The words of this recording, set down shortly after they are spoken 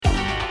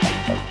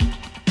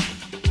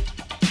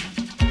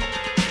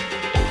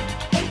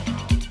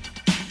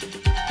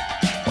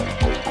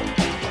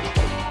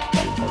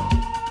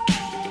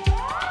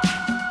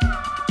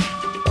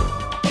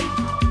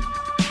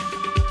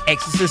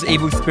monsters,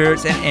 evil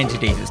spirits, and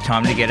entities, it's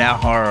time to get our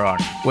horror on.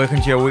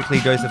 Welcome to your weekly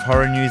dose of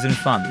horror news and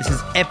fun. This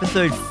is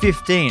episode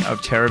 15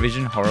 of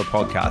TerrorVision Horror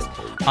Podcast.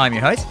 I'm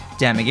your host,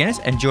 Dan McGuinness,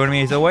 and joining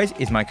me as always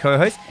is my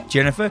co-host,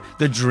 Jennifer,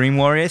 the Dream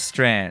Warrior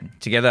Strand.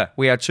 Together,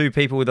 we are two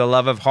people with a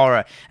love of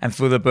horror and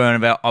feel the burn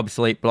of our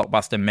obsolete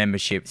Blockbuster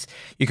memberships.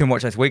 You can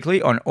watch us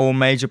weekly on all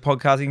major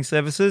podcasting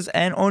services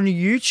and on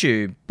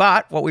YouTube.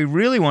 But what we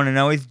really want to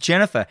know is,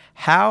 Jennifer,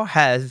 how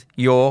has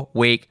your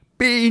week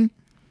been?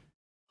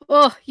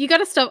 Oh, you got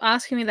to stop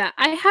asking me that.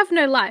 I have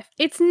no life.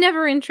 It's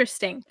never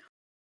interesting.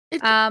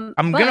 I'm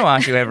going to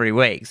ask you every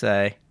week,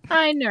 so...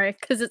 I know,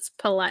 because it's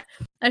polite.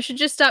 I should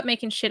just start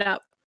making shit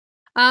up.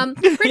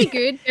 Pretty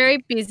good.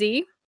 Very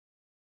busy,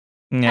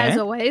 as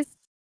always.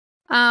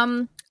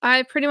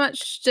 I pretty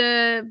much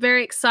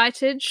very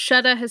excited.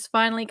 Shudder has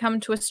finally come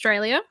to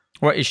Australia.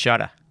 What is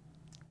Shudder?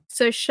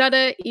 So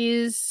Shudder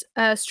is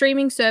a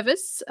streaming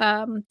service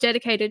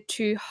dedicated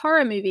to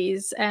horror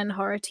movies and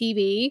horror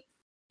TV.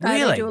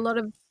 Really? They do a lot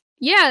of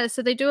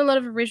so they do a lot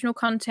of original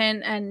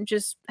content and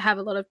just have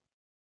a lot of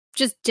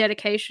just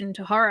dedication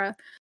to horror.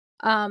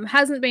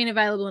 Hasn't been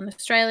available in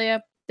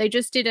Australia. They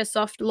just did a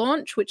soft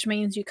launch, which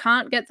means you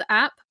can't get the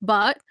app,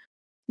 but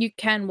you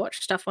can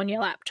watch stuff on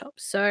your laptop.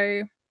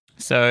 So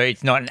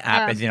it's not an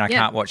app, as in I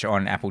can't watch it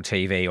on Apple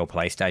TV or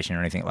PlayStation or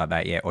anything like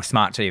that yet, or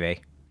smart TV.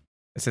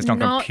 It's just on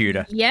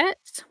computer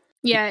yet.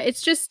 Yeah,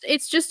 it's just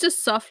a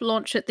soft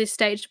launch at this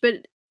stage, but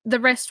the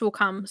rest will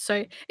come.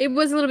 So it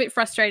was a little bit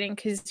frustrating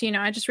because,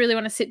 I just really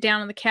want to sit down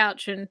on the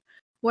couch and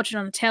watch it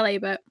on the telly,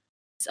 but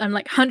I'm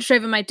like hunched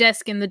over my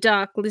desk in the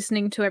dark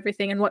listening to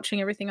everything and watching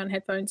everything on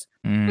headphones,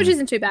 which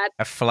isn't too bad.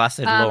 A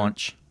flaccid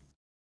launch.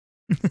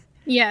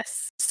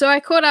 Yes. So I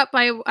caught up.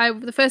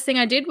 The first thing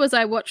I did was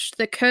I watched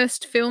the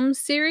Cursed Films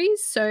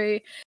series. So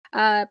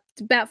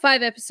about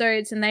 5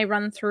 episodes, and they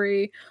run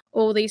through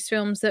all these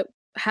films that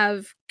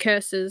have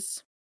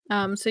curses.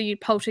 So your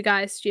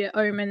Poltergeist, your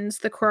Omens,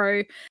 The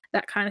Crow,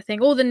 that kind of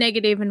thing. All the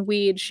negative and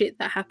weird shit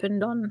that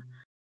happened on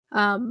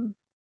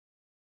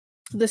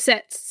the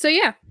sets. So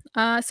yeah,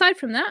 aside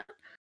from that,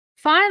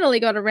 finally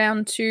got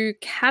around to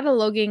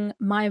cataloguing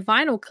my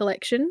vinyl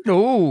collection,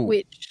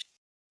 which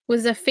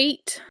was a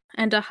feat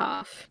and a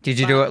half. Did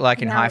you do it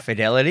like in high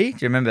fidelity? Do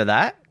you remember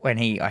that? When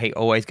he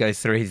always goes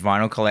through his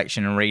vinyl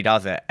collection and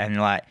redoes it, and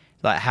like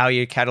how are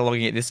you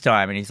cataloguing it this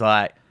time? And he's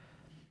like,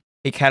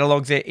 he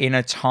catalogues it in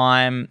a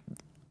time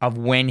of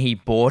when he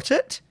bought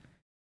it.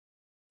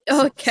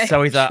 Okay.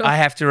 So he's like, I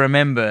have to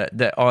remember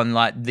that on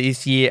like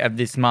this year of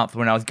this month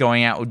when I was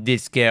going out with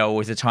this girl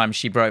was the time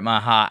she broke my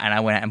heart and I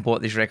went out and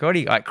bought this record.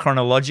 He, like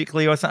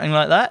chronologically or something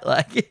like that.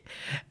 Like,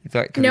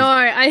 no,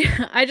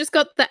 I just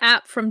got the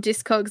app from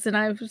Discogs and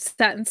I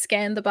sat and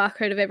scanned the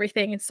barcode of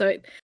everything, and so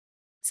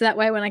that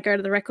way when I go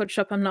to the record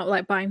shop, I'm not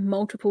like buying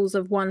multiples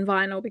of one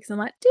vinyl because I'm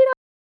like, did I?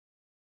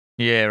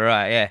 Yeah,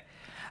 right. Yeah.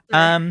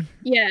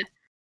 Yeah.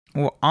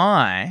 Well,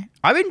 I've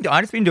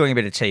just been doing a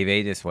bit of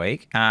TV this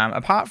week.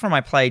 Apart from I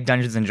played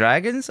Dungeons and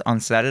Dragons on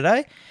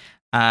Saturday,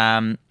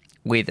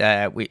 with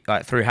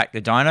through Hack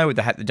the Dino with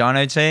the Hack the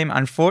Dino team.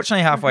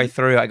 Unfortunately, halfway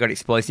through, I got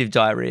explosive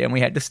diarrhea and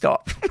we had to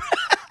stop.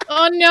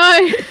 Oh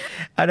no!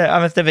 I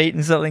must have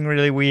eaten something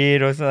really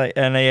weird or something.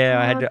 And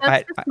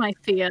that's just my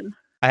fear.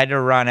 I had to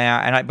run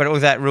out, but it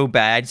was that real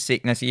bad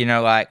sickness,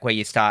 like where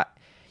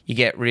you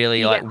get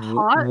really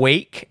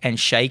weak and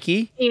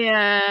shaky.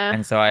 Yeah.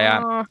 And so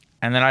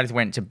and then I just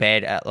went to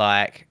bed at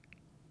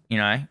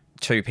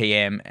 2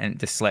 p.m. and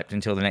just slept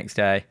until the next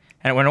day,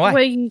 and it went away. Were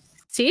you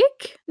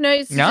sick? No,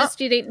 it's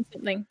just you'd eaten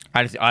something.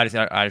 I just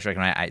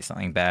reckon I ate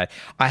something bad.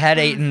 I had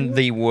eaten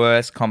the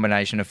worst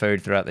combination of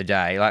food throughout the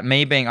day. Like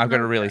me being, I've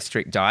got a really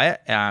strict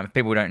diet.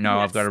 People don't know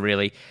Yes.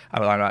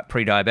 I'm like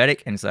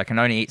pre-diabetic, and so I can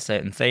only eat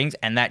certain things.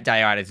 And that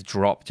day I just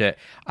dropped it.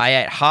 I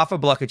ate half a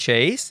block of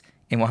cheese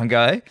in one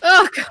go.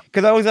 Oh, God.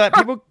 Because I was like,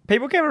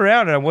 people came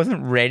around and I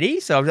wasn't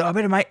ready, so I was like, I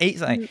better eat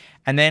something.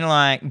 And then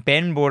like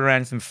Ben brought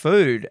around some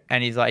food,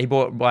 and he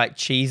bought like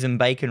cheese and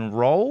bacon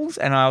rolls,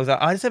 and I was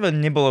like, I just have a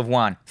nibble of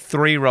one.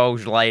 3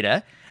 rolls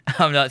later,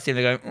 I'm not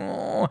sitting there going,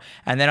 oh.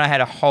 And then I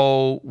had a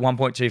whole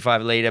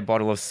 1.25 litre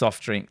bottle of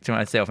soft drink to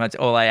myself, and that's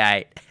all I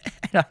ate.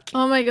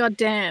 Oh my God,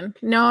 Dan.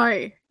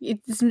 No.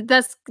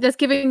 That's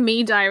giving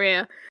me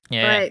diarrhea.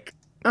 Yeah. Like,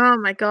 oh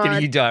my God.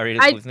 Giving you diarrhea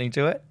just listening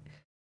to it?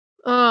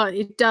 Oh,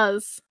 it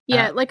does.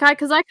 Yeah,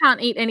 because I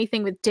can't eat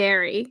anything with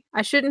dairy.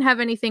 I shouldn't have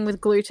anything with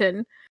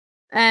gluten.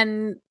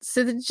 And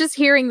so just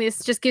hearing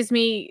this just gives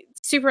me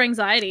super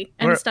anxiety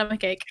and a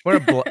stomachache.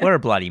 We're a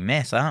bloody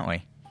mess, aren't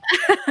we?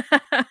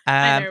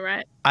 I know,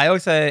 right? I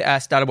also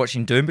started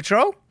watching Doom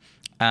Patrol.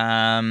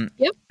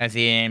 Yep. As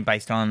in,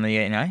 based on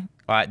the,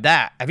 like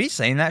that. Have you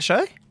seen that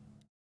show?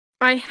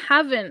 I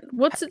haven't.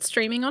 What's it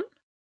streaming on?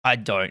 I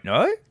don't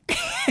know.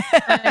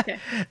 Okay.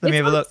 Let me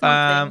have a look.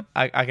 I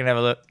can have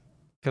a look.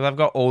 Because I've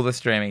got all the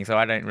streaming, so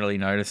I don't really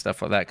notice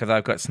stuff like that. Because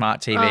I've got smart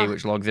TV,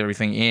 which logs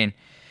everything in.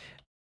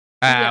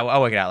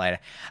 I'll work it out later.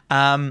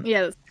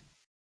 Yes.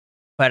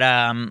 But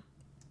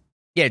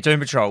yeah, Doom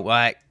Patrol,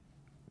 like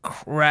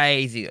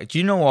crazy. Do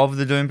you know of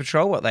the Doom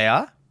Patrol? What they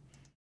are?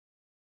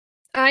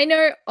 I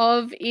know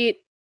of it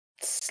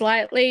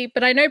slightly,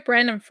 but I know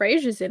Brandon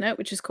Fraser's in it,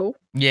 which is cool.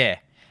 Yeah.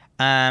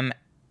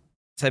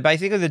 So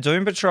basically, the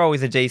Doom Patrol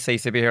is a DC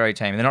superhero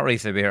team. They're not really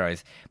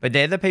superheroes, but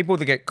they're the people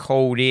that get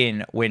called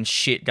in when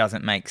shit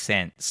doesn't make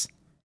sense.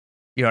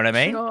 You know what I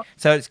mean? Sure.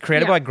 So it's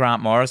created by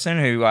Grant Morrison,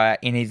 who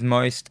in his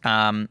most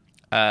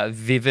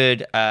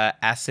vivid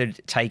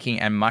acid-taking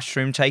and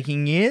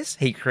mushroom-taking years,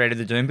 he created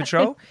the Doom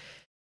Patrol.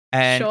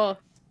 And, Sure.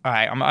 all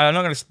right, I'm not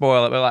going to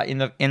spoil it, but like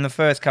in the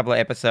first couple of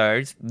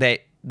episodes, their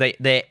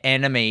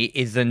enemy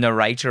is the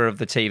narrator of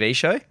the TV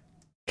show.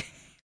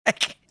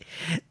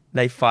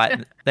 They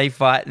fight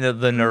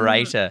the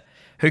narrator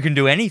who can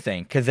do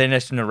anything because they're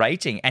just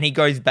narrating, and he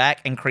goes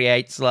back and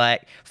creates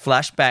like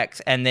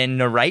flashbacks and then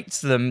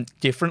narrates them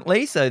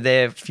differently, so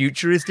their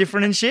future is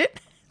different and shit.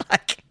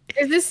 Like,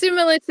 is this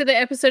similar to the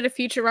episode of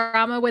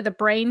Futurama where the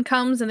brain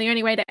comes and the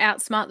only way to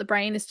outsmart the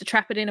brain is to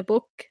trap it in a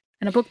book,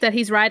 and a book that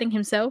he's writing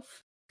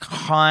himself?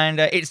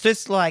 Kinda. It's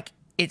just like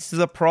it's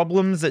the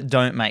problems that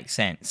don't make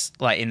sense,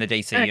 like in the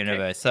DC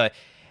universe. So,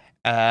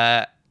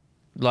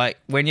 like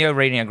when you're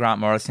reading a Grant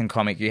Morrison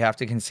comic, you have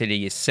to consider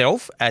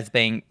yourself as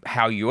being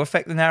how you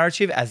affect the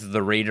narrative as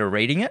the reader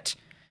reading it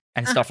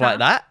and stuff like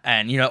that.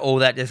 And, you know, all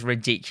that just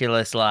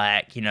ridiculous,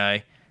 like, you know,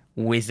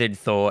 wizard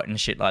thought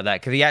and shit like that.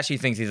 Because he actually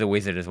thinks he's a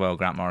wizard as well,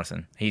 Grant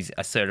Morrison. He's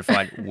a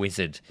certified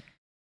wizard.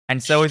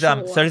 And so is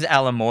so does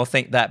Alan Moore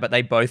think that, but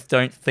they both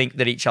don't think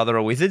that each other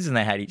are wizards and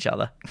they hate each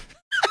other.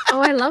 Oh,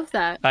 I love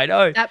that. I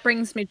know. That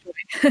brings me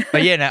joy.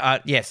 But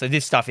yeah, so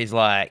this stuff is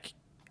like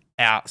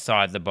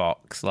outside the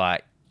box,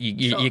 like,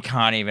 You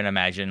can't even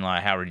imagine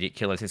like how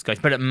ridiculous this goes,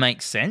 but it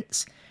makes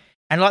sense.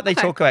 And like they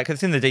talk about, because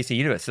it's in the DC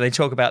universe, so they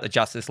talk about the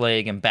Justice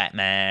League and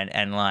Batman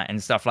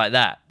and stuff like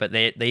that. But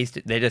they're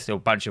just a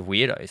bunch of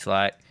weirdos.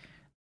 Like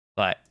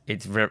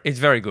it's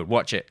very good.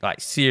 Watch it.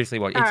 Like seriously,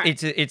 watch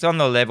it. It's on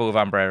the level of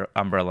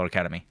Umbrella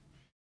Academy.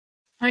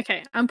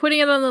 Okay, I'm putting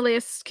it on the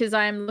list because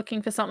I'm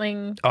looking for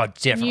something. Oh,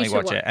 definitely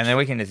watch it, and then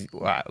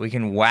we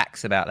can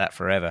wax about that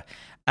forever.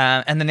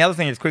 And then the other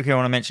thing that's quickly I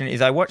want to mention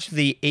is I watched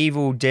the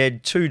Evil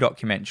Dead 2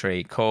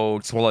 documentary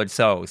called Swallowed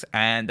Souls,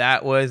 and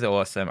that was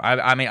awesome.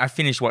 I mean, I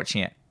finished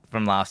watching it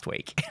from last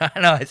week. I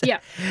know. So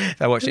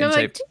I watched it in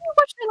two. Did you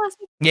watch it last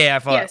week? Yeah,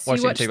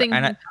 watched it in two.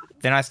 And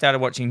then I started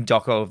watching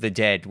Doco of the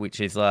Dead, which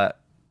is like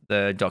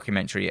the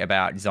documentary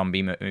about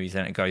zombie movies,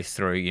 and it goes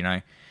through, you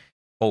know,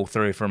 all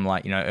through from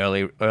like, you know,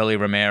 early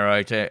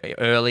Romero to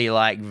early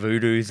like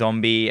voodoo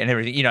zombie and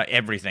everything, you know,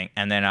 everything.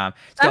 And then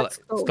it's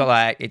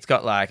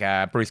got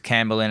like Bruce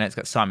Campbell in it, it's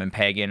got Simon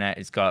Pegg in it,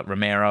 it's got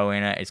Romero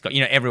in it, it's got,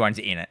 you know, everyone's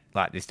in it,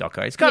 like this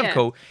doco. It's kind of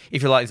cool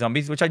if you like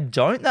zombies, which I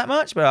don't that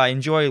much, but I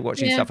enjoy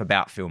watching stuff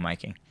about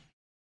filmmaking.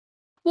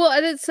 Well, I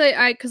did say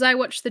because I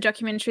watched the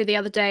documentary the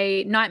other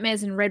day,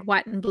 Nightmares in Red,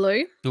 White and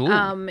Blue.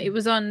 Ooh. It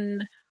was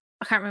on,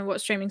 I can't remember what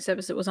streaming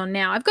service it was on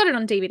now. I've got it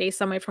on DVD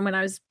somewhere from when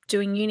I was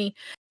doing uni.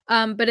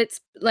 But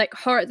it's like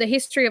horror, the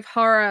history of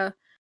horror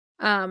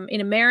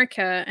in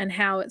America, and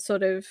how it's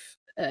sort of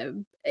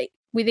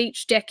with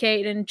each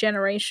decade and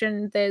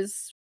generation,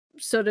 there's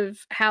sort of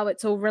how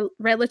it's all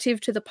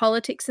relative to the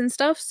politics and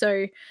stuff.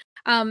 So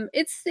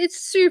it's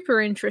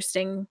super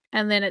interesting,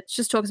 and then it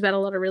just talks about a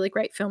lot of really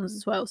great films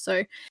as well.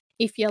 So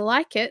if you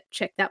like it,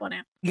 check that one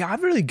out. Yeah,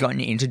 I've really gotten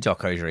into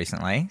docos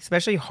recently,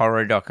 especially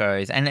horror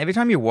docos. And every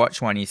time you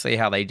watch one, you see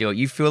how they do it.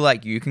 You feel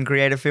like you can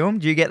create a film.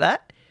 Do you get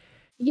that?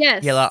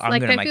 Yes, yeah,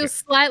 like I feel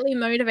slightly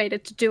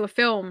motivated to do a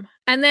film,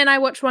 and then I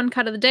watch One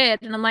Cut of the Dead,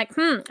 and I'm like,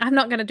 I'm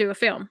not going to do a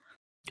film.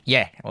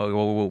 Yeah,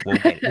 we'll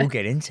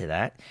get into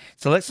that.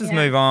 So let's just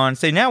move on.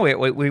 So now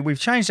we've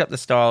changed up the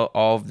style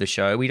of the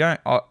show. We don't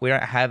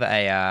have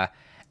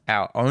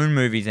our own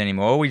movies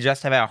anymore. We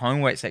just have our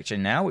homework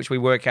section now, which we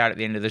work out at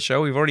the end of the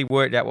show. We've already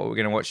worked out what we're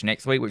going to watch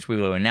next week, which we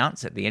will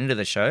announce at the end of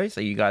the show, so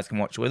you guys can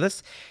watch with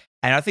us.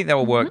 And I think that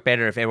will work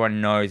better if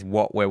everyone knows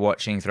what we're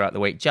watching throughout the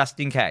week, just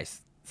in case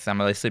some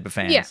of those super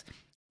fans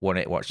want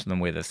to watch them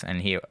with us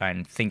and hear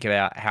and think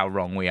about how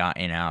wrong we are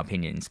in our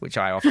opinions, which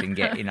I often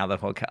get in other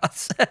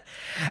podcasts.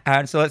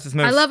 And so let's just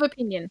move. I love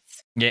opinions.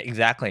 Yeah,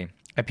 exactly.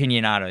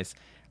 Opinionados.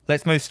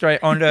 Let's move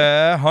straight on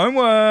to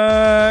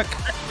homework.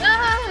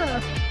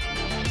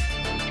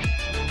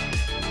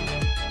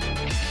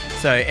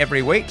 So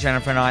every week,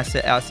 Jennifer and I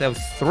set ourselves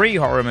 3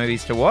 horror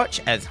movies to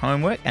watch as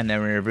homework, and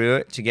then we review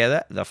it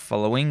together the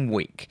following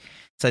week.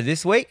 So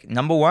this week,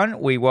 number 1,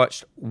 we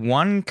watched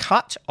One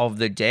Cut of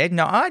the Dead.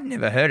 Now, I'd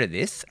never heard of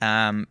this,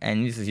 and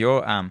this is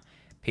your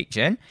pick,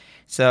 Jen.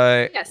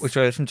 So, which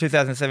was from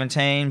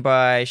 2017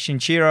 by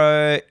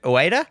Shinichiro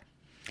Ueda.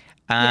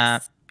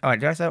 Yes. Oh,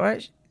 did I say it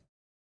right?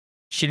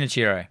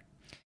 Shinichiro.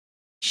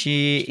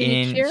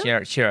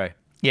 Shinichiro.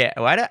 Yeah,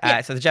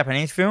 Ueda. So the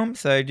Japanese film.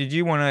 So did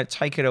you want to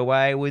take it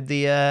away with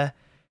the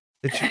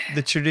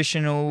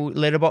traditional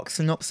letterbox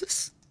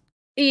synopsis?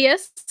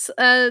 Yes.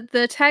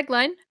 The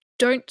tagline,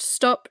 "Don't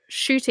stop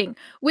shooting,"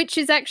 which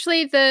is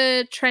actually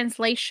the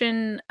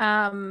translation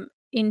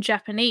in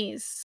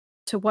Japanese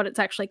to what it's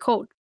actually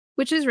called,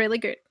 which is really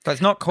good. So it's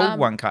not called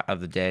One Cut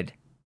of the Dead?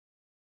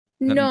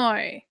 No.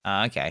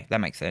 Okay, that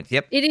makes sense.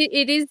 Yep.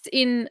 It is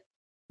in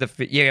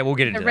we'll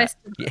get into the rest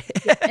that.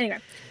 of the Anyway.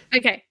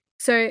 Okay.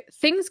 So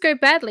things go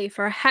badly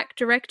for a hack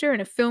director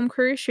and a film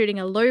crew shooting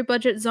a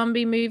low-budget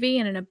zombie movie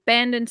in an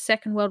abandoned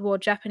Second World War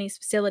Japanese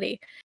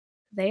facility.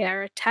 They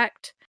are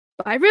attacked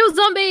by real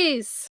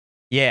zombies.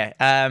 Yeah,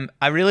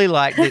 I really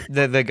like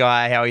the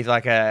guy, how he's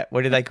like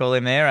what do they call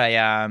him there?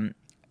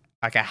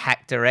 Like a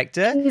hack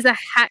director. He's a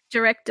hack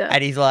director.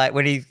 And he's like,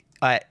 when he's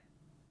like,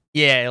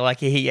 yeah,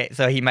 like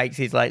he makes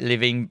his like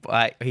living,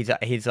 like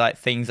his like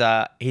things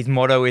are, his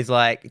motto is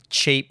like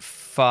cheap,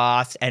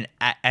 fast, and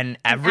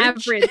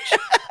average.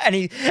 and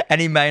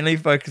he mainly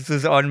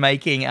focuses on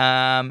making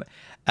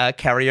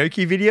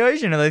karaoke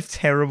videos, those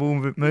terrible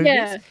movies.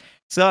 Yeah.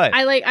 So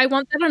I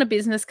want that on a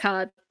business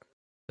card.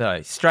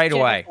 So straight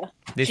away,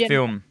 this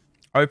film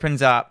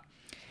opens up.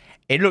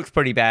 It looks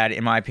pretty bad,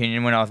 in my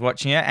opinion, when I was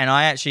watching it, and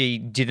I actually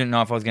didn't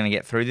know if I was going to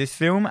get through this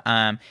film.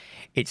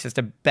 It's just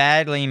a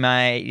badly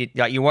made,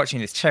 like you're watching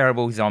this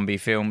terrible zombie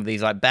film with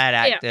these like bad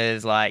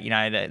actors, like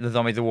the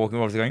zombies are walking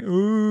off, going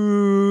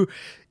ooh,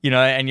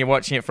 and you're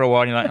watching it for a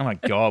while, and you're like, oh my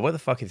god, what the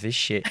fuck is this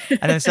shit?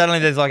 And then suddenly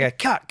there's like a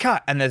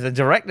cut, and there's a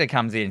director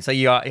comes in, so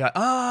you're like,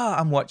 oh,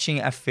 I'm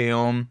watching a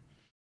film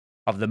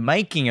of the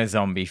making a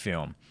zombie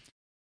film.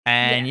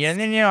 And and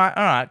then you're like,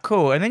 all right,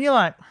 cool. And then you're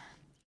like,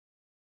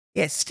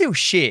 yeah, it's still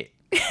shit.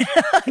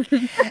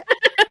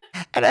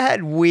 And I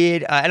had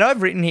weird, and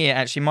I've written here,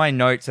 actually, my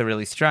notes are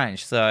really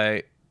strange.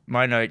 So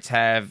my notes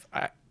have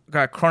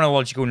got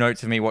chronological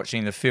notes of me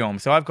watching the film.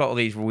 So I've got all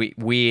these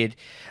weird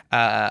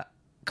kind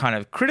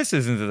of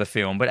criticisms of the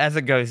film. But as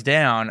it goes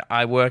down,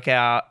 I work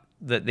out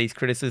that these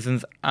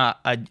criticisms are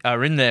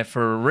in there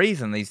for a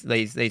reason,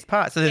 these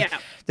parts. So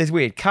there's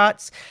weird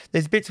cuts.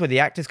 There's bits where the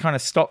actors kind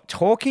of stop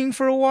talking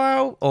for a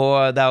while,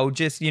 or they'll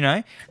just,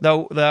 they'll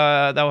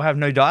have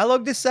no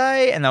dialogue to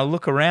say, and they'll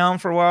look around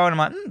for a while, and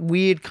I'm like,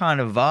 weird kind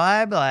of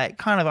vibe. Like,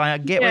 kind of, I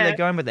get where they're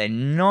going, but they're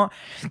not.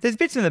 There's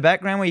bits in the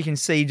background where you can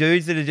see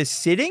dudes that are just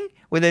sitting,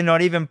 where they're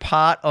not even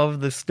part of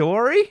the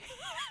story.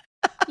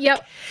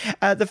 Yep.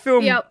 The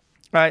film... Yep.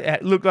 Right,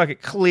 it looked like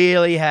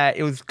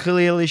it was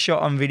clearly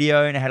shot on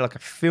video, and it had like a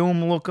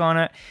film look on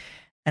it.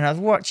 And I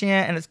was watching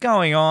it, and it's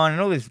going on, and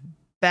all this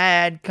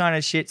bad kind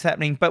of shit's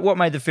happening. But what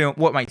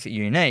makes it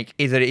unique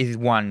is that it is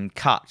one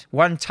cut,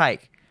 one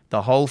take,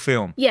 the whole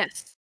film.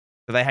 Yes.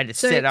 So they had to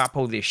set up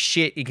all this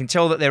shit. You can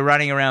tell that they're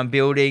running around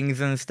buildings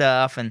and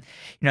stuff, and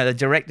the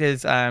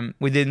directors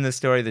within the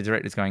story, the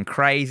director's going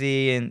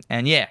crazy,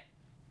 and yeah.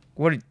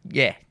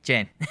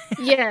 Jen.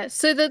 Yeah,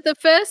 so the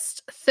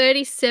first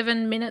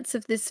 37 minutes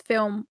of this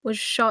film was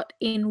shot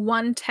in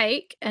one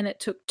take, and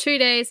it took 2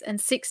 days and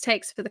 6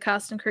 takes for the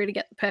cast and crew to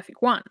get the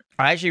perfect one.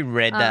 I actually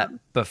read that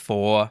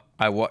before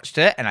I watched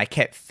it, and I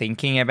kept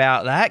thinking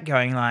about that,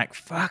 going like,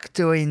 fuck,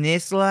 doing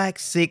this like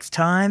 6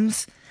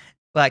 times?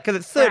 Like,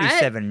 because it's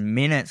 37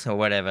 minutes or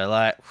whatever,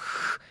 like,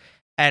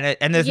 and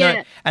there's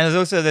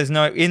there's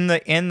no, in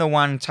the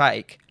one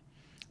take,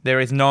 there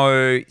is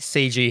no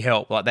CG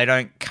help. Like, they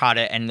don't cut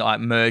it and like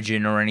merge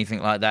in or anything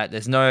like that.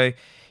 There's no,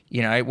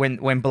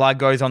 when blood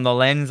goes on the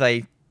lens,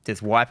 they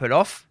just wipe it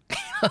off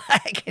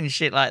and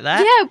shit like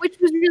that. Yeah, which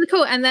was really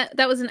cool. And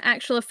that was an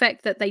actual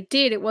effect that they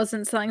did. It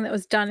wasn't something that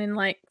was done in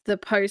like the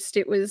post.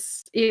 It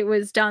was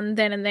done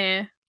then and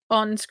there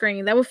on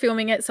screen. They were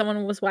filming it.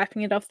 Someone was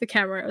wiping it off the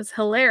camera. It was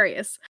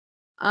hilarious.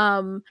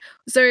 So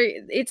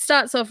it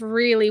starts off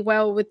really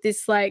well with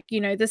this, like,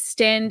 the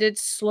standard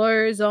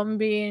slow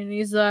zombie, and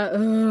he's like, ugh,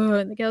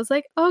 and the girl's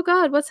like, oh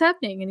god, what's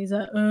happening? And he's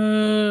like,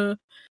 ugh.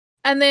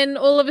 And then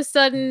all of a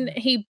sudden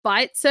he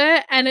bites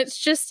her, and it's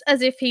just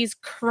as if he's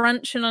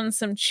crunching on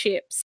some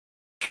chips.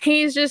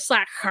 He's just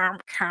like,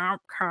 crump,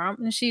 crump, crump,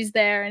 and she's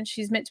there, and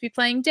she's meant to be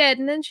playing dead,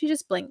 and then she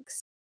just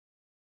blinks.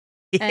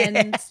 Yeah.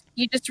 And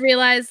you just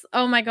realize,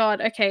 oh my god,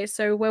 okay,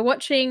 so we're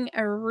watching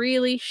a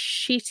really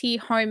shitty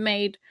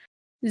homemade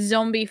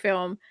zombie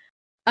film.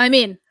 I'm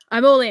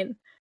all in.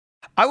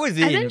 I was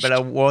in, but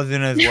I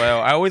wasn't as well.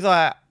 I was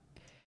like,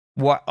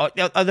 what?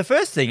 The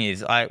first thing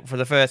is, for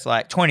the first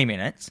like 20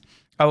 minutes,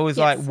 I was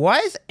like, why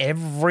is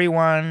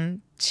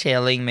everyone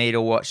telling me to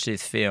watch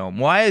this film?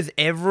 Why is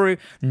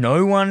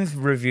no one's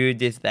reviewed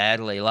this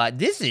badly? Like,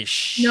 this is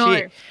shit.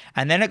 No.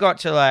 And then it got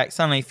to like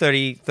suddenly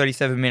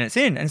 37 minutes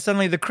in, and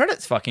suddenly the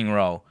credits fucking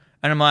roll.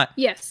 And I'm like,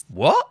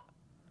 what?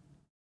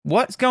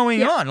 What's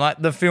going on?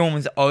 Like, the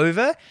film's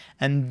over,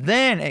 and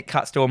then it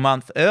cuts to a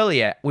month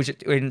earlier, which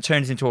it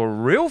turns into a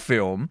real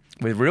film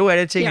with real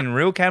editing and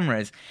real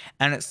cameras,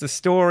 and it's the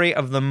story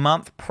of the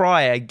month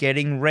prior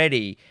getting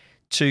ready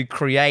to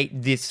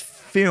create this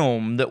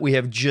film that we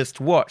have just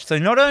watched. So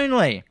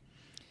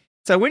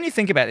when you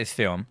think about this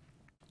film,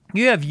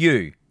 you have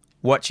you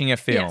watching a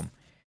film.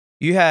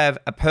 You have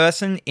a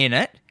person in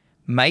it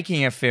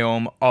making a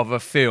film of a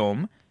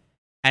film,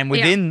 and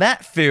within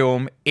that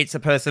film, it's a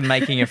person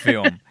making a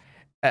film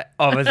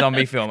of a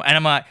zombie film. And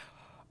I'm like,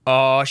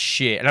 oh,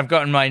 shit. And I've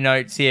got in my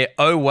notes here,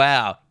 oh,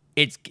 wow,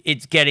 it's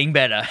getting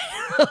better.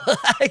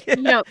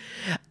 Yep.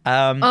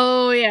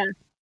 Oh, yeah.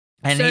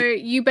 And so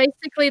you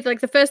basically, like,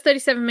 the first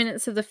 37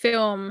 minutes of the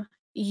film,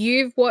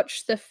 you've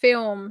watched the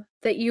film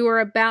that you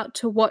were about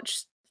to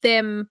watch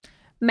them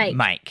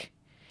make.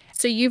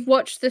 So you've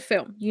watched the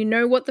film, you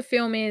know what the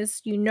film is,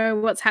 you know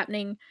what's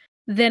happening.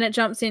 Then it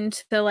jumps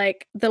into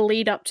the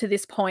lead up to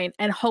this point,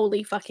 and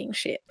holy fucking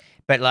shit.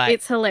 But like,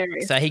 It's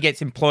hilarious. so he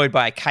gets employed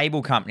by a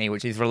cable company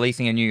which is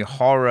releasing a new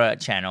horror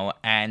channel,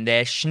 and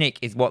their schnick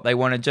is what they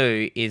want to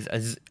do is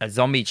a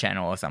zombie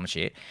channel or some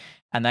shit.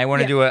 And they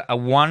want to do a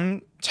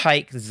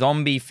one-take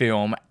zombie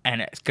film,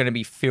 and it's going to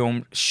be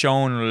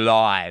shown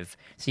live.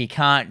 So you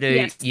can't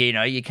do,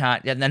 you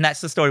can't, and that's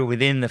the story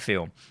within the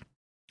film.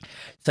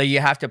 So you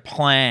have to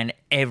plan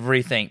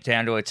everything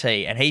down to a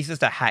T. And he's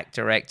just a hack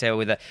director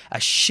with a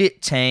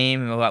shit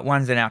team. Like,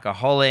 one's an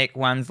alcoholic,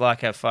 one's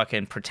like a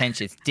fucking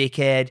pretentious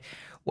dickhead,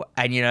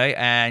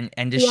 and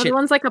and just the other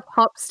one's like a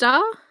pop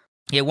star.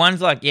 Yeah,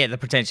 one's like the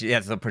pretentious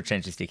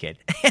dickhead.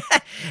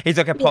 He's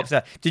like a pop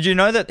star. Did you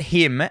know that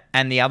him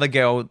and the other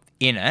girl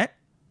in it,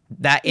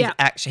 that is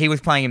actually, he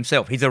was playing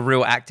himself. He's a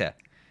real actor.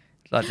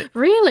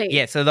 Really?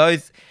 Yeah.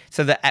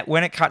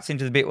 When it cuts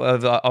into the bit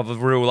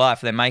of real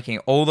life they're making,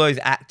 all those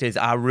actors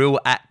are real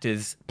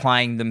actors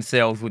playing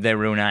themselves with their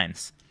real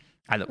names.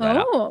 I looked that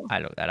up.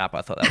 I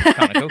thought that was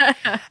kind of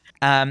cool.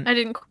 I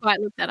didn't quite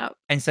look that up.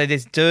 And so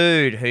this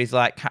dude who's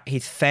like,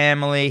 his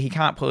family, he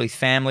can't pull his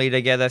family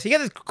together. So you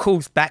get this cool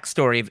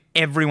backstory of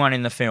everyone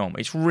in the film.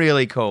 It's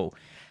really cool.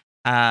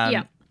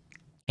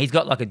 He's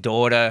got like a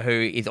daughter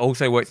who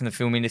also works in the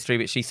film industry,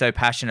 but she's so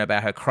passionate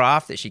about her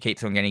craft that she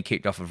keeps on getting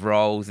kicked off of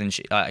roles and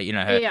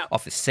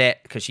off the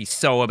set because she's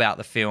so about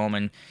the film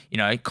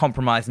and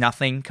compromise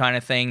nothing kind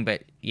of thing.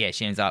 But yeah,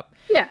 she ends up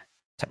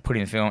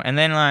putting the film, and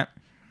then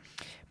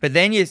but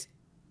then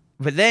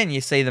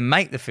you see them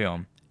make the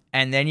film.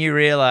 And then you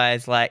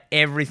realize, like,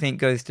 everything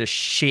goes to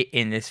shit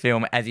in this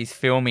film as he's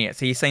filming it.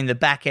 So you're seeing the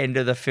back end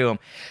of the film.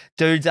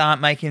 Dudes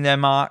aren't making their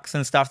marks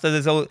and stuff.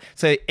 So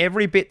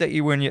every bit that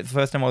the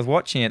first time I was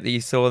watching it, that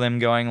you saw them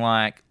going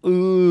like,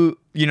 ooh,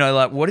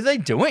 like, what are they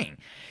doing?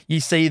 You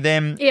see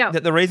them,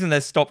 that the reason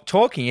they stopped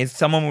talking is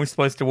someone was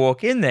supposed to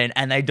walk in then,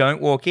 and they don't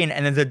walk in.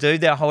 And there's a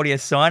dude there holding a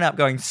sign up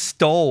going,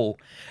 stall.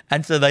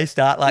 And so they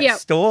start,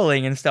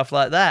 stalling and stuff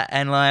like that.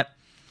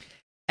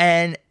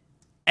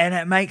 And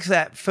it makes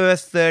that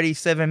first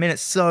 37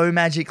 minutes so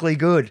magically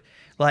good.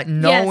 Like,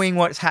 knowing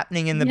what's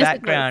happening in the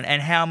background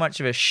and how much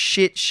of a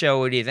shit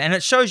show it is. And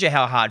it shows you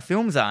how hard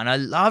films are. And I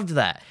loved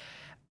that.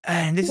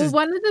 And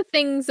one of the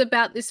things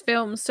about this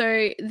film.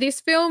 So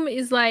this film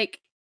is like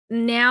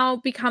now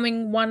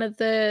becoming one of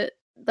the,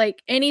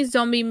 like, any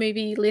zombie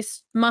movie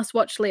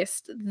must-watch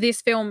list.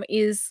 This film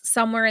is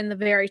somewhere in the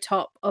very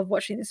top of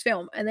watching this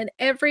film. And then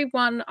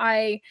everyone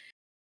I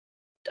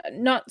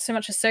not so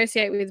much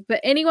associate with, but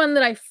anyone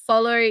that I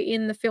follow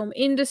in the film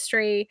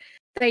industry,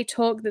 they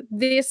talk that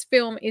this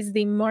film is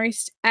the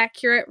most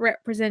accurate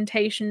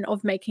representation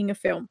of making a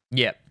film.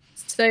 Yep.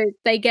 So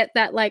they get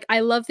that, like,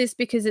 I love this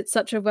because it's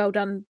such a well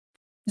done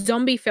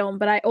zombie film,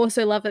 but I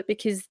also love it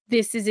because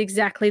this is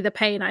exactly the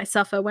pain I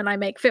suffer when I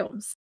make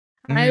films.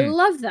 I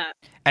love that.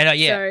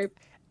 And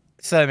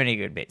so many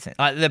good bits.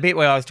 Like the bit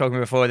where I was talking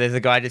before, there's a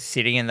guy just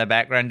sitting in the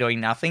background doing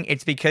nothing.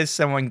 It's because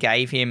someone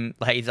gave him,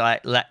 he's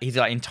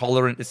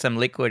intolerant to some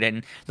liquid,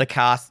 and the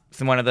cast,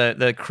 one of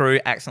the crew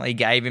accidentally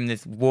gave him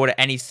this water,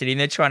 and he's sitting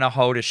there trying to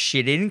hold a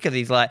shit in because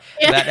he's like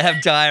about to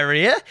have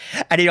diarrhea,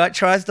 and he like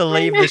tries to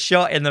leave the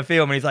shot in the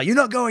film, and he's like, "You're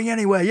not going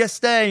anywhere, you're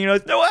staying."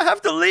 No, I have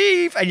to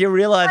leave, and you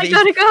realize I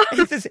gotta go.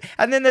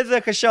 And then there's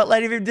like a shot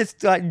later of him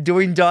just like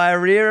doing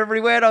diarrhea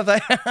everywhere, and I was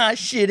like,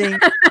 shitting.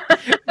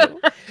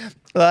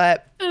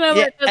 Like,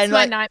 that's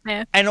my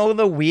nightmare. And all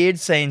the weird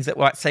scenes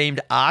that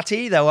seemed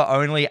arty, they were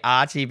only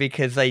arty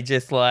because they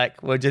just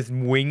were just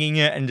winging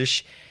it, and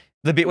just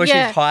the bit where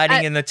she's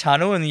hiding in the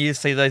tunnel and you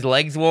see those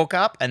legs walk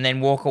up and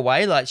then walk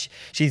away like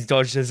she's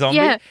dodged a zombie.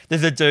 Yeah.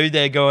 There's a dude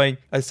there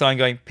a sign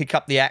going, pick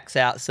up the axe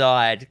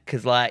outside,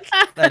 because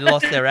they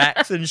lost their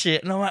axe and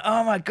shit. And I'm like,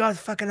 oh my God, it's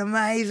fucking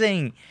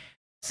amazing.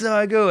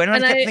 So good. And I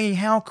kept thinking,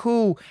 how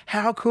cool.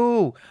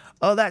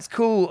 Oh, that's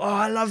cool. Oh,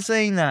 I love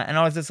seeing that. And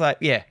I was just like,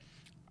 yeah.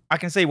 I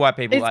can see why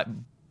people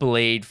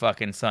bleed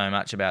fucking so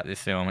much about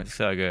this film. It's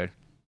so good.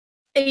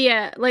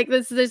 Yeah, like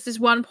there's this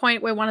one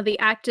point where one of the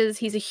actors,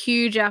 he's a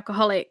huge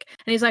alcoholic,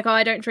 and he's like, "Oh,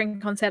 I don't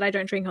drink on set.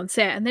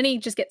 And then he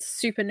just gets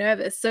super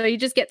nervous, so he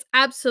just gets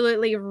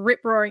absolutely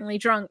rip-roaringly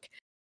drunk,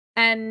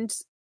 and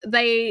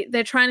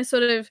they're trying to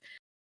sort of,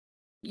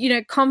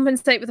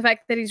 compensate with the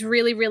fact that he's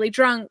really, really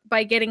drunk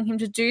by getting him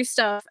to do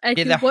stuff. And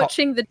you're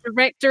watching, the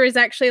director is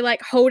actually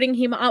like holding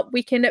him up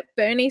Weekend at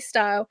Bernie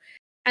style.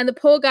 And the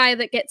poor guy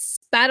that gets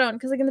spat on,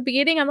 because like in the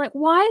beginning, I'm like,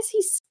 why is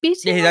he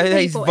spitting on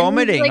he's people?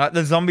 Vomiting. Like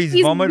the zombies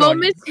vomit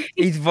on him.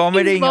 He's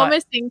vomiting. He's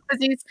vomiting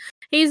because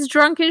he's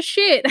drunk as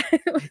shit.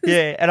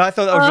 Yeah, and I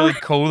thought that was really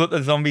cool that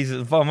the zombies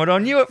vomit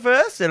on you at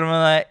first. And I'm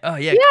like, oh,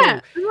 yeah, cool.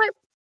 I'm like,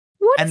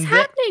 what is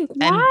happening?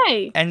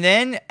 Why? And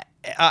then...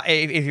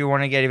 if you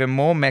want to get even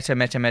more meta,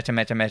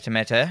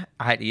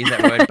 I hate to use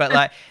that word, but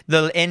like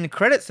the end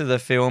credits of the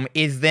film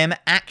is them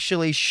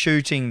actually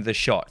shooting the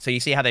shot. So you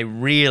see how they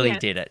really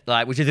did it,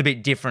 like, which is a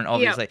bit different,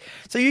 obviously. Yep.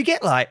 So you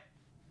get like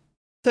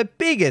the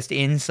biggest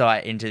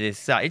insight into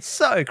this. It's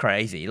so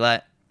crazy.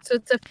 Like, so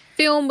it's a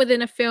film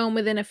within a film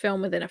within a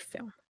film within a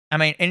film. I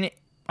mean, and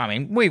I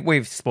mean,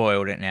 we've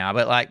spoiled it now,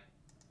 but like,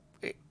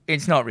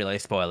 it's not really a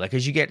spoiler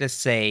because you get to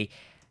see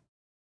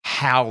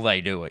how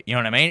they do it. You know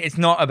what I mean? It's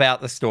not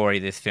about the story,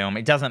 this film.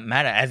 It doesn't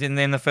matter. As in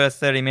the first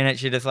 30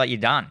 minutes, you're just like, you're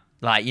done.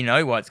 Like, you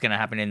know what's going to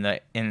happen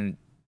in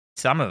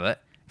some of it.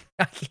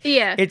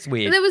 Yeah. It's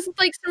weird. There was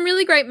like some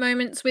really great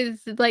moments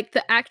with like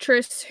the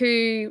actress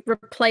who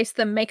replaced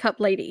the makeup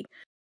lady.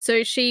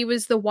 So she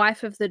was the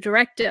wife of the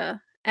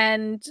director,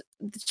 and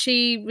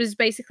she was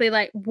basically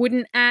like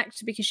wouldn't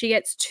act because she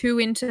gets too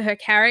into her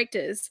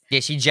characters.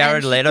 Yeah, she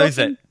Jared Leto's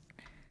it.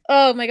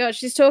 Oh my god,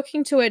 she's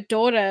talking to her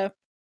daughter.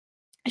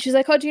 She's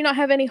like, "Oh, do you not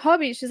have any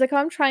hobbies?" She's like, "Oh,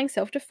 I'm trying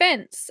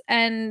self-defense."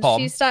 And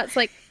Pom. she starts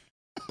like,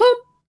 "Pom."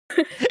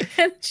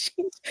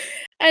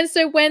 and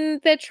so when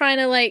they're trying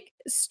to like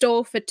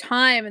stall for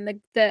time and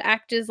the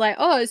actor's like,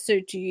 "Oh, so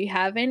do you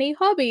have any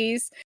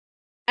hobbies?"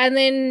 And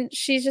then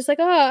she's just like,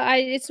 "Oh,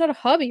 it's not a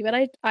hobby,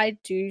 but I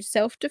do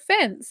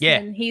self-defense." Yeah.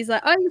 And he's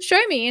like, "Oh,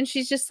 show me." And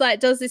she's just like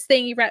does this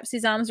thing, he wraps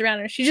his arms around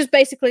her. She just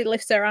basically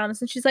lifts her arms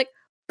and she's like,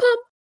 "Pom,"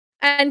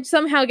 and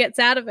somehow gets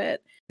out of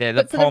it. Yeah,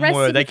 the pom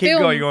word. They keep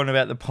going on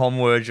about the pom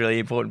word's really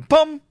important.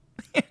 Pom!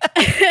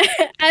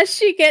 As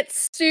she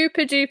gets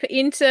super duper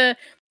into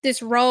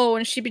this role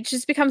and she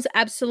just becomes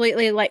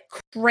absolutely like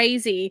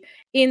crazy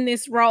in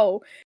this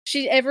role,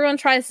 everyone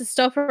tries to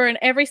stop her, and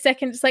every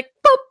second it's like,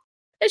 pop!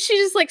 And she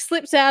just like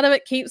slips out of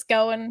it, keeps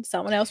going.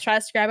 Someone else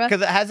tries to grab her.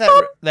 Because it has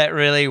that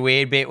really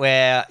weird bit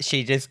where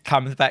she just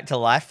comes back to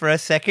life for a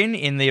second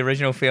in the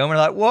original film. And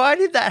like, why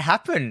did that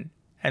happen?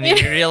 And then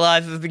you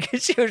realise it's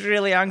because she was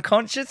really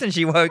unconscious and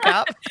she woke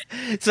up.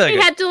 So he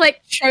had to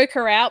like choke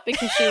her out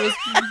because she just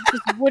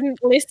wouldn't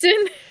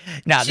listen.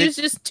 She was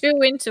just too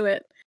into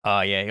it.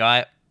 Oh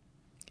yeah,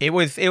 it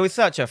was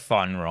such a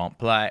fun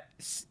romp. Like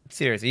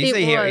seriously, you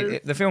see here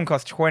the film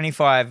cost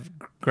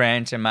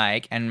 $25,000 to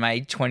make and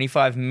made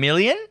 $25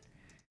 million.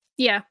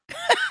 Yeah.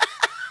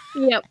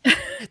 Yep.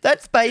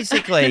 That's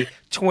basically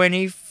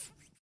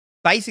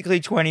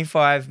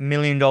 $25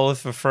 million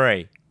for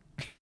free.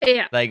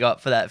 Yeah, they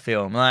got for that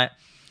film, like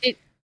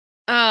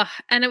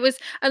and it was,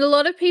 and a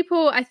lot of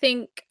people, I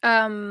think,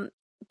 the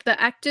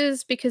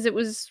actors, because it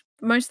was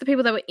most of the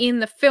people that were in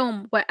the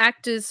film were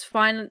actors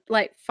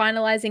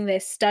finalizing their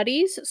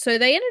studies, so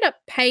they ended up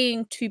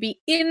paying to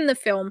be in the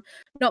film,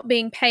 not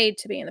being paid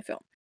to be in the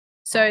film.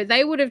 So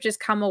they would have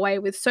just come away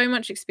with so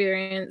much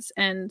experience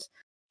and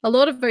a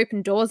lot of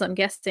open doors, I'm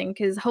guessing,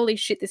 because holy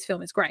shit, this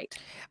film is great.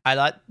 I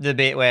like the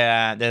bit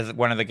where there's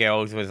one of the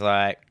girls was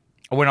like,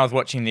 when I was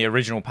watching the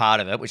original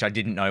part of it, which I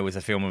didn't know was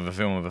a film of a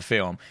film of a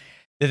film,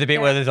 there's a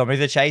bit where the zombies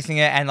are chasing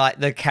it and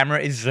like the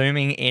camera is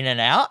zooming in and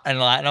out, and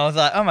I was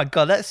like, oh my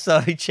god, that's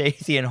so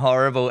cheesy and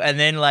horrible. And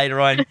then later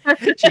on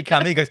she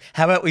comes in and goes,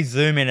 how about we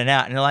zoom in and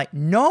out? And they're like,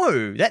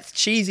 no, that's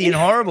cheesy and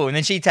horrible. And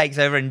then she takes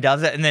over and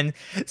does it, and then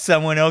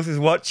someone else is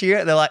watching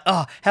it. They're like,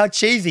 oh, how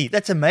cheesy,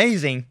 that's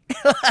amazing.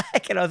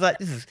 And I was like,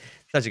 this is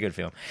such a good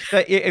film.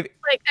 But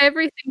like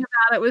everything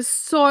about it was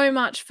so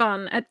much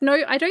fun.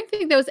 I don't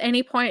think there was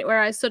any point where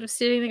I was sort of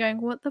sitting there going,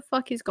 what the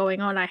fuck is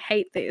going on? I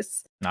hate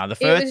this. No, the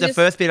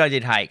first bit I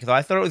did hate because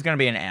I thought it was going to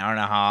be an hour and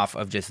a half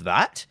of just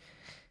that.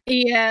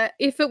 Yeah,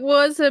 if it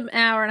was an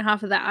hour and a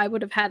half of that, I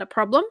would have had a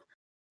problem.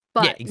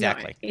 But yeah,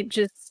 exactly. No, it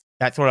just...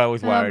 That's what I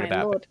was worried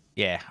about. Lord.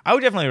 Yeah, I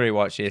would definitely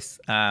rewatch this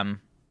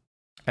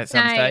at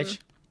some stage.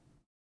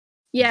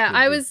 Yeah,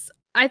 I was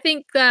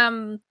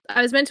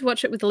meant to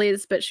watch it with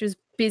Liz, but she was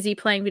busy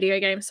playing video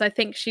games, so I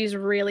think she's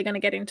really going to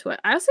get into it.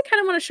 I also kind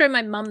of want to show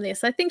my mum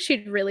this. I think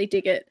she'd really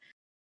dig it.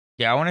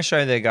 Yeah, I want to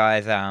show the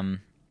guys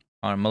on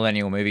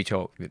Millennial Movie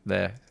Talk,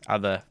 the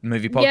other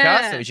movie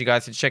podcast that you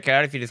guys should check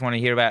out if you just want to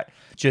hear about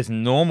just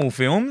normal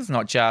films,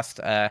 not just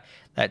check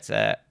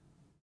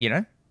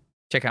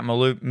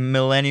out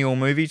Millennial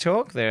Movie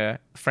Talk. They're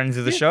friends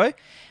of the show.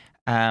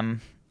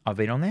 I've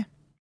been on there.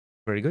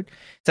 Very good.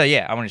 So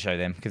yeah, I want to show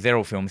them because they're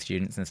all film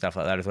students and stuff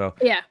like that as well.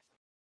 Yeah.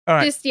 All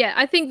right.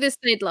 I think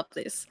they'd love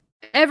this.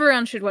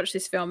 Everyone should watch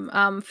this film.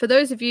 For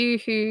those of you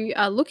who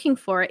are looking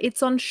for it,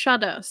 it's on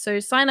Shudder. So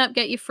sign up,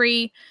 get your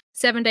free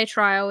 7-day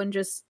trial, and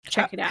just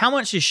check it out. How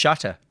much is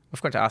Shudder? I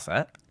forgot to ask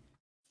that.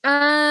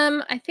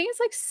 I think it's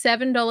like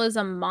 $7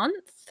 a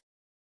month.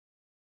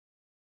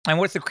 And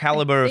what's the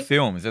caliber of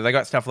films? Have they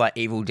got stuff like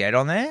Evil Dead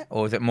on there,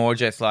 or is it more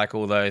just like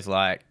all those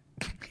like?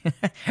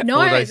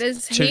 No,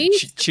 there's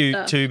heaps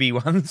Tubi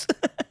ones.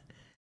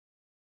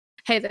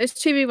 Hey, those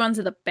Tubi ones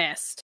are the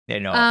best. They're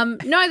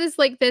not. No,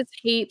 there's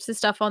heaps of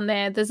stuff on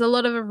there. There's a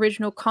lot of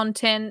original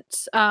content.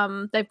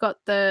 They've got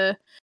a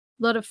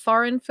lot of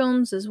foreign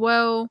films as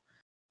well.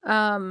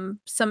 Some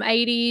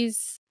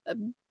 80s,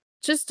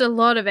 just a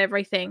lot of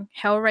everything.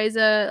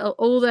 Hellraiser,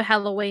 all the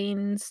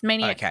Halloweens,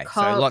 Maniac Cop,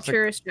 so lots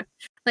Tourist.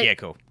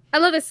 Cool. A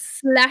lot of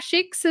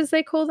slashics, as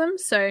they call them.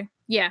 So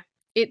yeah,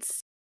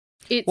 it's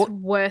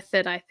worth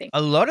it, I think.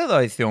 A lot of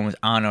those films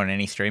aren't on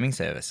any streaming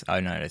service, I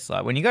noticed.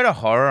 Like when you go to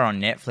horror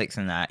on Netflix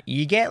and that,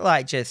 you get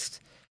like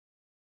just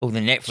all the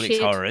Netflix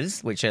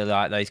horrors, which are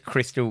like those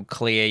crystal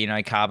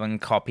clear, carbon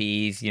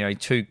copies,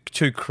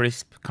 too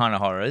crisp kind of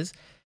horrors.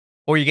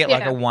 Or you get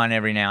like a one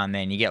every now and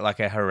then. You get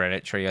like a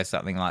Hereditary or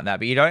something like that.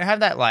 But you don't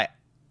have that like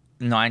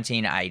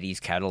 1980s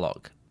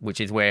catalog,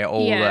 which is where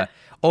Yeah.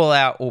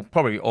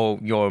 probably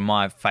all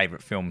my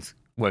favorite films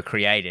were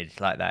created,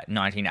 like that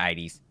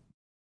 1980s,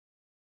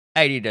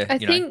 80 to I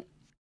think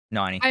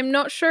 90. I'm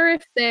not sure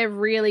if they're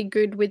really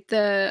good with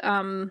the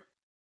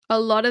a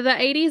lot of the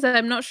 80s.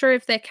 I'm not sure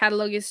if their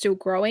catalog is still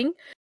growing.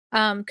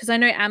 Because I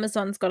know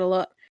Amazon's got a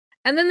lot.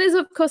 And then there's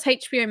of course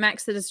HBO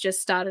Max that has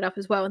just started up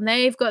as well, and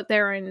they've got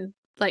their own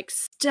like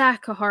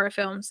stack of horror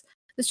films.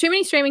 There's too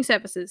many streaming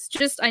services.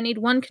 I need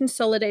one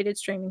consolidated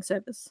streaming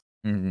service.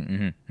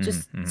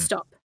 Just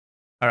stop.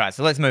 All right,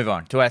 so let's move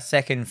on to our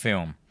second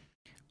film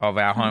of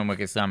our homework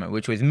assignment,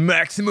 which was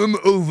Maximum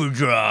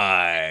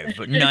Overdrive,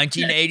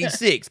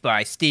 1986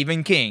 by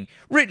Stephen King,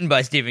 written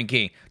by Stephen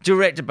King,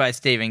 directed by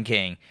Stephen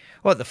King.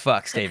 What the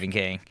fuck, Stephen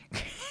King?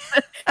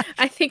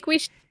 I think we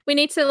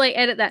need to like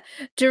edit that.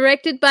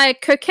 Directed by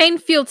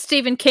cocaine-fueled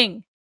Stephen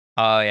King.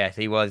 Oh, yes,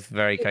 he was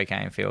very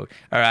cocaine-filled.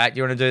 All right, do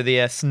you want to do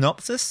the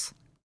synopsis?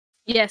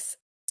 Yes.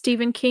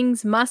 Stephen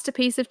King's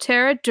masterpiece of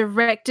terror,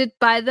 directed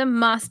by the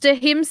master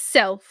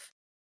himself.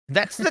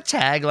 That's the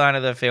tagline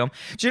of the film.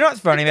 Do you know what's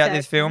funny about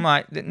this film?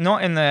 Like,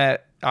 not in the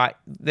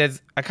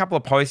there's a couple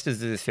of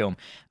posters of this film,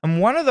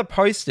 and one of the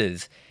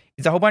posters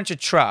is a whole bunch of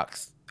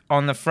trucks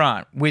on the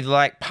front with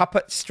like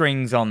puppet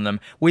strings on them,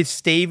 with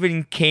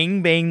Stephen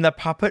King being the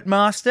puppet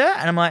master.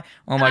 And I'm like,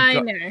 oh my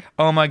god, know.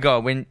 oh my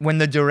god! When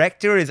the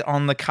director is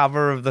on the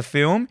cover of the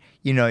film,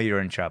 you know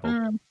you're in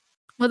trouble.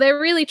 Well, they're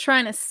really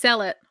trying to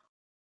sell it.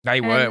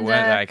 They weren't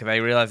they? Because they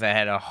realized they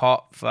had a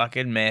hot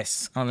fucking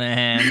mess on their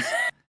hands.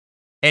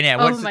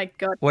 Anyhow, my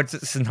god! What's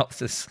the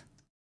synopsis?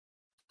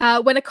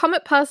 When a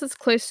comet passes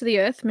close to the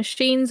Earth,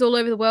 machines all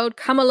over the world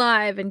come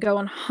alive and go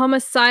on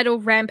homicidal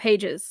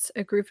rampages.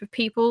 A group of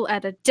people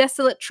at a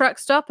desolate truck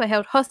stop are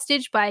held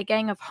hostage by a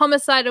gang of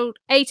homicidal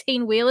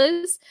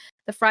 18-wheelers.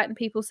 The frightened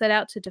people set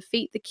out to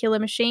defeat the killer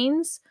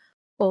machines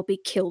or be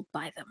killed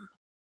by them.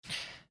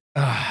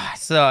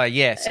 So,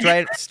 yeah,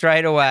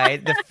 straight away,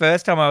 the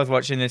first time I was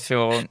watching this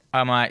film,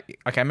 I'm like,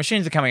 okay,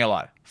 machines are coming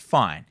alive.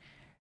 Fine.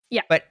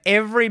 Yeah. But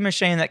every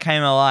machine that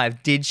came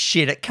alive did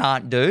shit it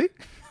can't do.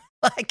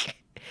 Like...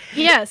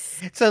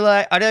 Yes. So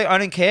like I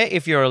don't care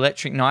if your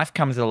electric knife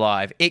comes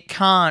alive. It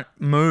can't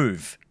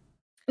move.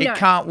 It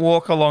can't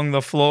walk along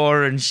the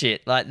floor and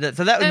shit. Like that,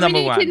 so that was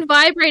number one. It can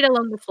vibrate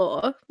along the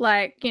floor.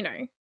 Like,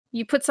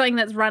 you put something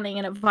that's running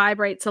and it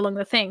vibrates along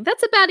the thing.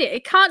 That's about it.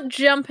 It can't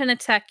jump and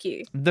attack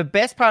you. The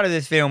best part of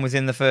this film was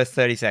in the first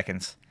 30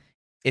 seconds.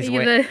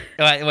 When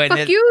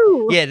fuck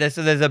you. Yeah, there's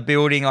a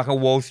building, like a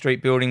Wall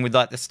Street building with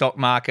like the stock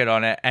market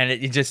on it, and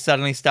it just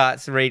suddenly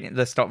starts reading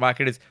the stock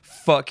market is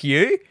fuck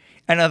you.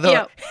 And I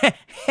thought,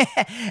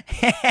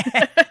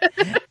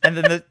 and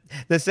then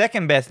the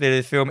second best bit of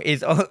this film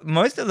is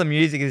most of the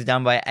music is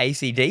done by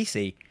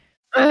AC/DC.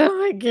 Oh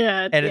my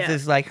god! And it's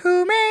just like,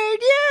 who made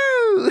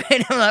you?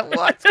 And I'm like,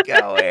 what's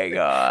going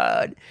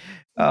on?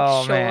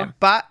 Oh man!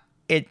 But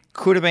it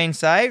could have been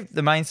saved.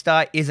 The main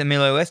star is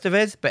Emilio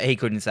Estevez, but he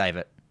couldn't save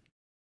it.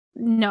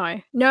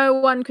 No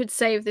one could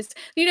save this.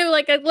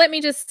 Let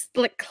me just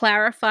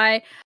clarify.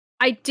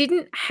 I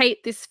didn't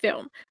hate this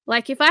film.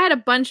 Like, if I had a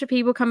bunch of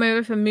people come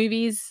over for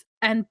movies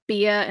and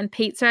beer and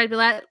pizza, I'd be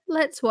like,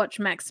 let's watch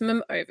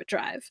Maximum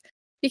Overdrive.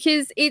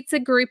 Because it's a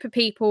group of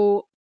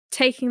people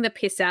taking the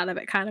piss out of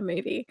it kind of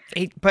movie.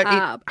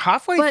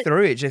 Halfway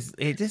through, it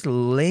just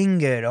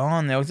lingered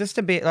on. There was just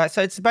a bit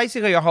so it's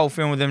basically a whole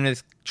film with them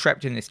just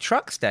trapped in this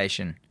truck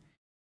station.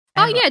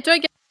 And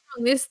don't get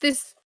me wrong.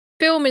 This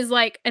film is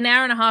like an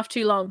hour and a half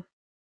too long.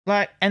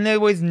 And there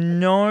was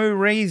no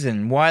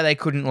reason why they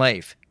couldn't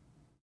leave.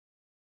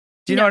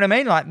 Do you know what I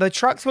mean? Like, the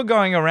trucks were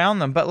going around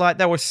them, but, like,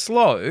 they were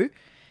slow,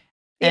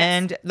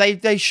 and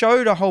they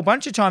showed a whole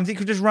bunch of times he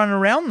could just run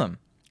around them.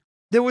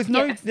 There was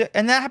no... Yes.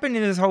 And that happened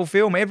in this whole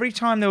film. Every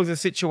time there was a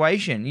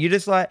situation, you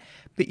just, like...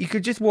 But you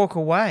could just walk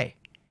away.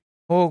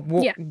 Or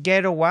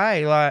get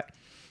away,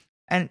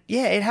 And,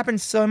 it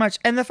happened so much.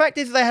 And the fact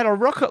is they had a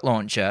rocket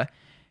launcher,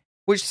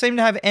 which seemed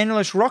to have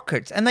endless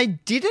rockets, and they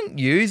didn't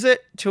use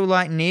it till,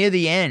 like, near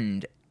the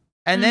end.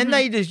 And then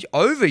they just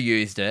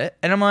overused it,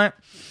 and I'm like...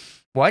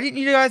 Why didn't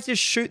you guys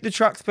just shoot the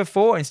trucks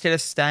before instead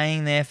of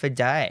staying there for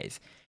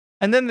days?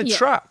 And then the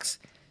trucks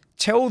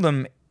tell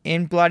them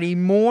in bloody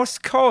Morse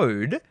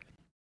code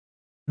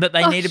that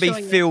they need to be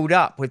filled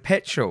up with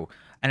petrol.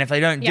 And if they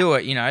don't do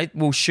it,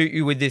 we'll shoot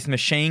you with this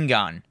machine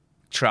gun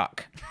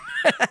truck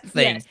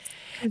thing. Yes.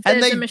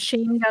 There's a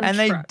machine gun and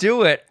truck. They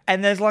do it,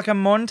 and there's like a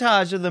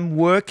montage of them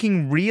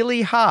working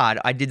really hard.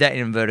 I did that in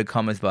inverted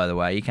commas, by the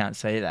way. You can't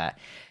see that.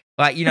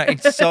 Like,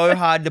 it's so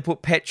hard to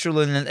put petrol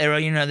in,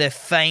 and they're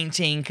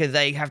fainting because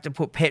they have to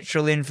put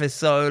petrol in for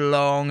so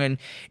long, and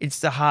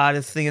it's the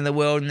hardest thing in the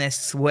world, and they're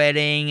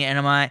sweating, and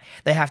I'm like,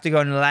 they have to go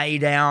and lay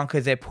down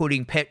because they're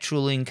putting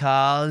petrol in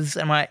cars.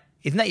 I'm like,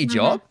 isn't that your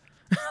job?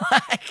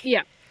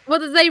 Yeah.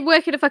 Well, they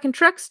work at a fucking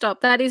truck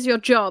stop. That is your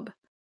job.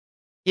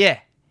 Yeah.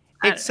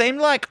 It seemed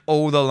like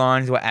all the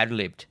lines were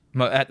ad-libbed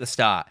at the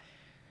start.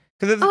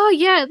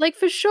 Like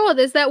for sure.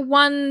 There's that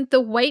one, the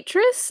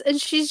waitress,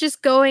 and she's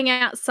just going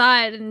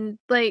outside and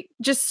like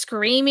just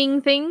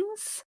screaming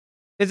things.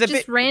 There's a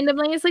just bit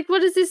randomly. It's like,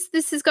 what is this?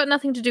 This has got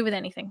nothing to do with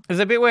anything. There's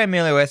a bit where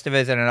Emilio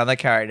Estevez and another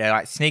character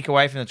like sneak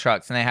away from the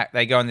trucks and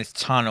they go in this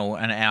tunnel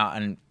and out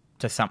and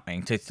to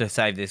something to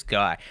save this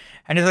guy.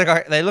 And it's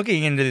like they're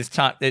looking into this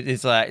tunnel.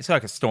 It's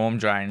like a storm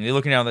drain. They're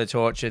looking at the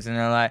torches and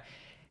they're like,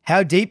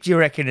 "How deep do you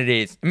reckon it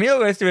is?"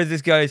 Emilio Estevez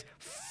just goes,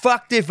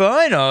 "Fucked if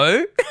I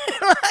know."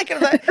 like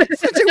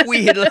such a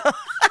weird line.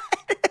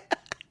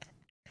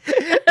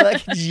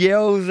 Like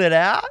yells it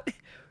out.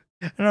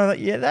 And I was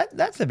like, yeah,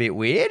 that's a bit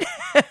weird.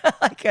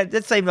 Like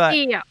that seemed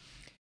like Yeah.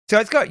 So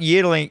it's got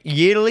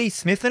Yeardley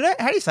Smith in it.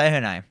 How do you say her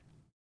name?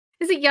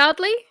 Is it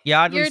Yardley?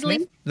 Yardley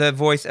Smith, the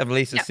voice of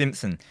Lisa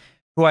Simpson,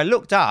 who I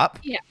looked up.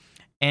 Yeah.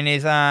 And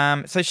is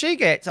so she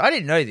gets, I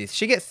didn't know this,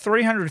 she gets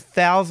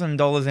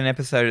 $300,000 an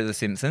episode of The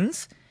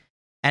Simpsons,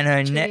 and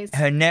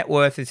her net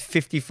worth is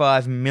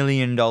 $55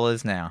 million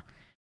now.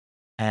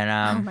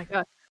 And oh my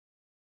god.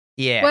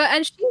 Yeah. Well,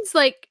 and she's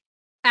like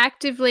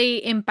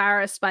actively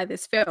embarrassed by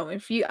this film.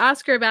 If you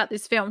ask her about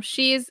this film,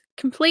 she is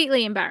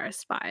completely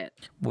embarrassed by it.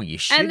 Well, you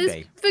should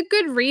be. For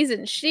good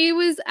reason. She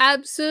was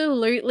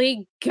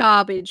absolutely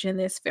garbage in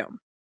this film.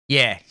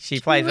 Yeah,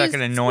 she plays like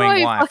an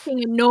annoying wife.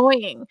 Fucking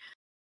annoying.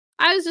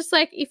 I was just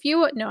like, if you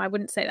were... No, I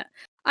wouldn't say that.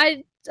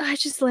 I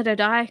just let her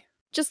die.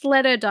 Just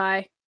let her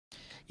die.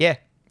 Yeah.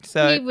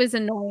 So he was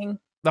annoying.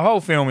 The whole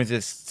film is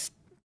just...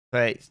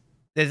 There's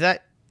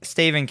that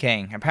Stephen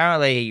King.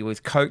 Apparently he was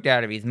coked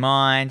out of his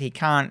mind. He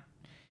can't...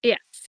 Yes.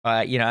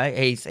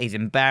 He's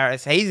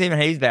embarrassed. He's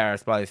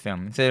embarrassed by this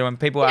film. So when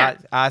people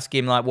ask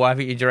him, like, why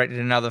haven't you directed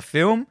another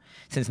film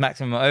since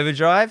Maximum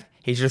Overdrive?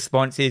 His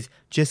response is,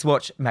 just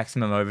watch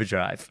Maximum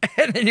Overdrive.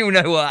 And then you'll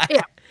know why.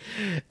 Yeah.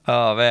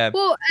 Oh, man.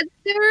 Well,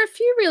 there were a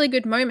few really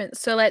good moments.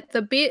 So, like,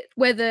 the bit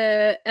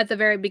where at the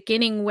very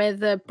beginning where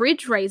the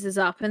bridge raises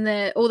up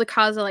and all the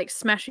cars are, like,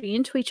 smashing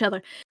into each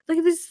other.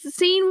 Like, this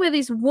scene where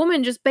this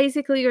woman just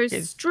basically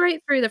goes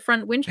straight through the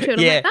front windshield.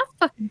 I'm like, that's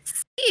fucking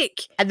sick.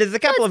 And there's a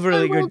couple of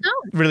really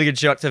good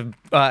shots of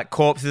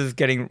corpses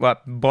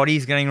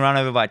bodies getting run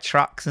over by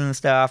trucks and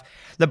stuff.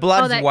 The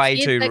blood's way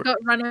too... They got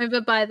run over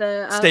by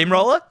the...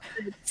 steamroller?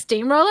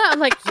 Steamroller? I'm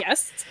like,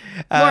 yes.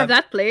 More of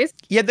that, please.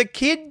 Yeah, the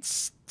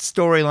kids'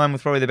 storyline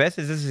was probably the best.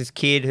 There's this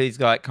kid who's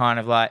like kind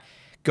of like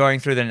going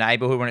through the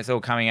neighborhood when it's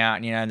all coming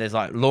out, and, there's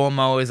like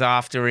lawnmowers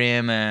after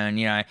him,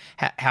 and,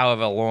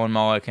 however a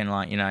lawnmower can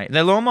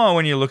the lawnmower,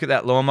 when you look at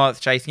that lawnmower that's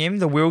chasing him,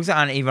 the wheels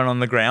aren't even on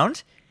the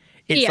ground.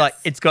 It's like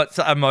it's got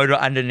a motor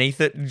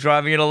underneath it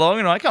driving it along,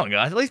 and I'm like, come on,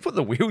 guys, at least put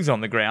the wheels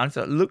on the ground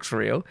so it looks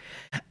real.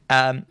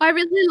 I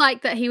really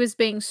like that he was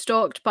being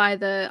stalked by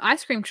the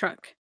ice cream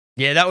truck.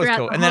 Yeah, that was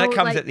cool. And then it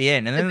comes at the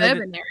end, and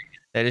then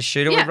they just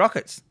shoot it with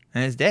rockets,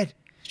 and it's dead.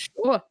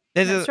 Sure,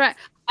 that's right.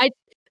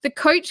 The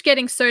coach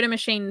getting soda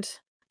machined,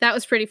 that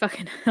was pretty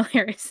fucking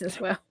hilarious as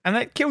well. And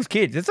that kills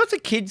kids. There's lots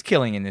of kids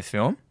killing in this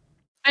film.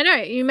 I know.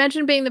 You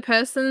imagine being the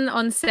person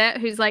on set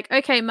who's like,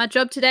 okay, my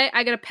job today,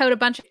 I got to pelt a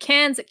bunch of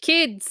cans at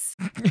kids.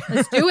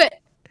 Let's do it.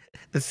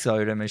 The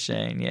soda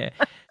machine, yeah.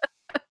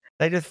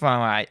 They just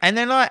find a way. And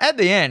then, at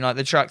the end,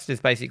 the trucks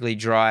just basically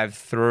drive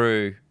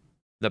through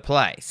the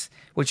place,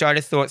 which I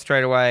just thought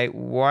straight away,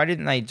 why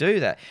didn't they do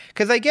that?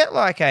 Because they get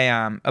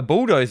a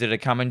bulldozer to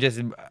come and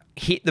just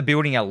hit the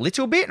building a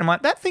little bit. And I'm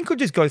like, that thing could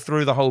just go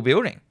through the whole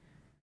building.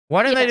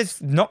 Why don't they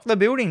just knock the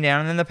building down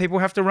and then the people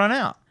have to run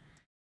out?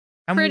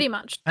 Pretty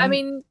much.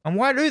 And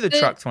why do the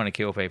trucks want to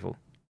kill people?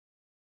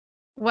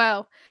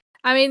 Well,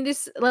 I mean,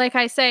 this, like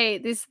I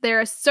say, there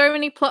are so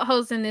many plot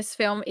holes in this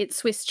film, it's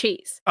Swiss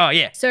cheese. Oh,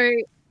 yeah. So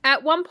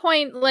at one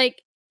point,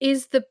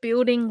 is the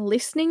building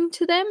listening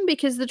to them?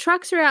 Because the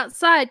trucks are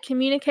outside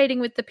communicating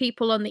with the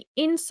people on the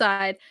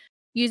inside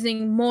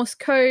using Morse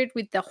code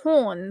with the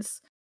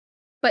horns,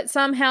 but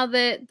somehow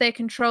they're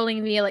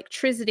controlling the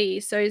electricity.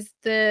 So is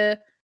the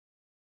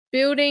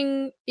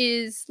building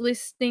is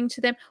listening to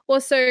them.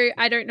 Also,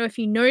 I don't know if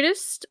you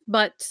noticed,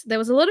 but there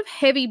was a lot of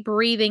heavy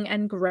breathing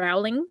and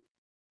growling.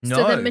 No.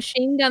 So the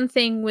machine gun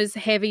thing was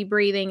heavy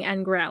breathing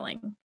and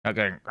growling.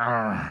 Okay.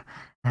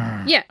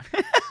 Yeah.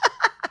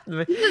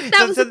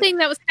 That was the thing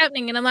that was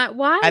happening, and I'm like,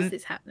 why is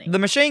this happening? The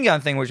machine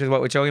gun thing, which is what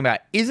we're talking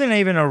about, isn't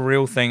even a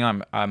real thing.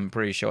 I'm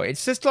pretty sure.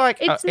 It's just like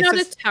it's not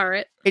a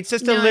turret. It's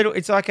just a little.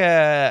 It's like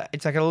a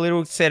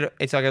little set.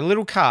 It's like a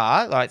little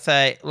car.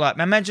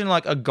 Imagine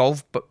like a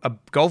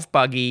golf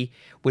buggy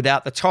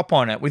without the top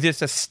on it, with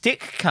just a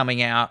stick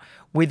coming out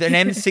with an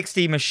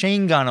M60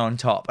 machine gun on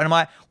top. And I'm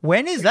like,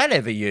 when is that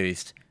ever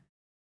used?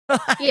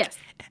 Yes.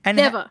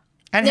 Never.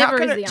 And Never how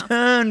can it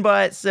turn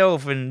by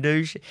itself and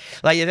do shit?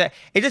 It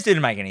just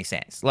didn't make any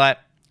sense. I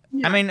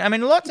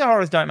mean, lots of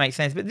horrors don't make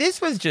sense, but this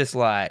was just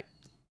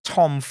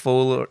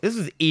tomfoolery. This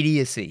was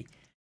idiocy.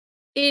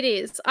 It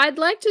is. I'd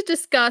like to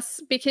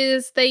discuss,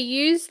 because they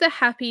use the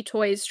Happy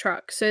Toys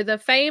truck. So the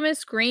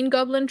famous Green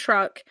Goblin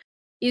truck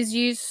is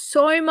used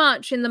so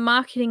much in the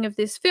marketing of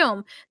this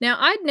film. Now,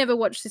 I'd never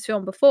watched this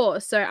film before,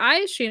 so I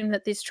assumed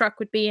that this truck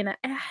would be in a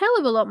hell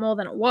of a lot more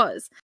than it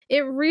was.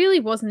 It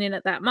really wasn't in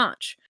it that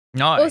much.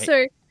 No.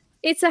 Also,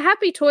 it's a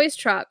Happy Toys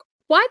truck.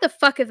 Why the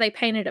fuck have they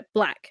painted it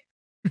black?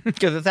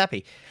 Because it's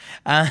happy.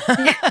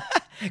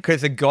 Because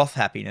it's a goth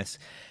happiness.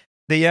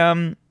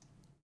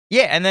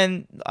 Yeah, and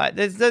then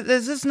there's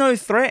just no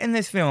threat in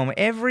this film.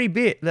 Every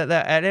bit that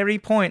at every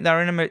point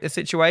they're in a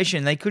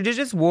situation, they could have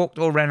just walked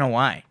or ran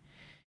away.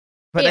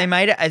 But they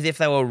made it as if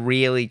they were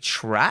really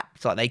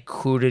trapped, like they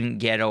couldn't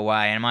get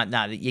away. And I'm like,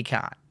 no, you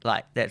can't.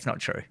 Like, that's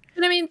not true.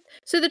 But I mean,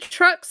 so the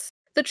trucks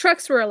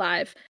were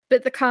alive,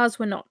 but the cars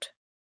were not.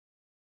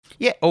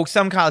 Yeah, or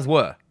some cars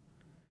were.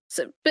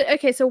 So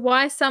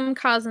why some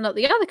cars and not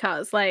the other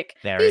cars? Like,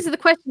 these are the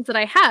questions that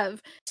I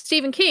have.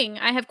 Stephen King,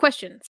 I have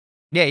questions.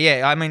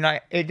 Yeah. I mean,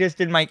 it just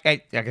didn't make,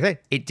 like I said,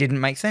 it didn't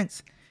make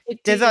sense.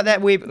 There's like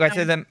that weird, like,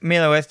 there's a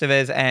Milo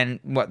Estevez and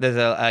there's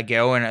a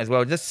girl in it as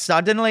well. Just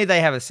suddenly they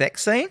have a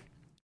sex scene.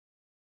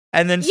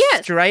 And then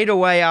straight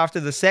away after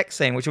the sex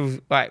scene, which was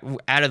like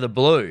out of the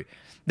blue,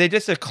 they're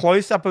just a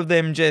close up of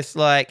them just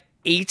like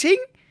eating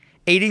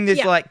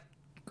this like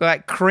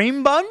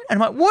cream bun.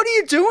 And I'm like, what are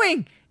you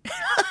doing?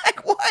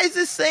 Like, why is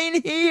this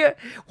scene here?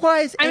 Why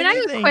is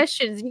anything? I have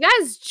questions. You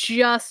guys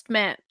just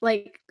met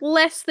like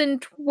less than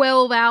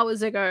 12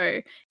 hours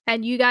ago,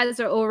 and you guys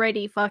are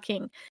already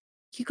fucking.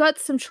 You got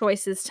some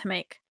choices to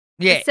make.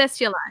 Yeah, assess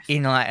your life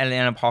in like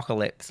an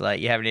apocalypse. Like,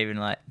 you haven't even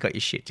like got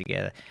your shit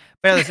together.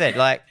 But as I said,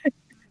 like.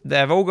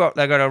 They've got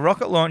a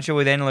rocket launcher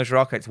with endless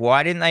rockets.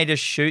 Why didn't they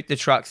just shoot the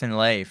trucks and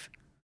leave?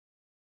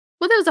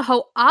 Well, there was a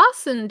whole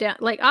arson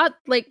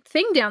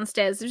thing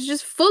downstairs. It was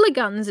just full of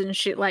guns and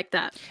shit like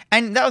that.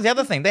 And that was the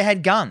other thing. They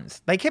had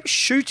guns. They kept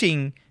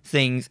shooting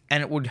things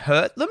and it would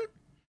hurt them.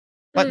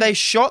 But they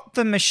shot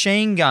the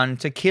machine gun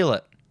to kill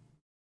it.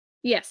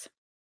 Yes.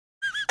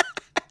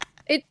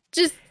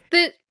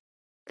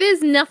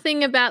 There's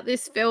nothing about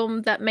this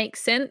film that makes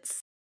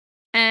sense.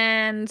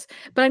 But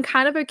I'm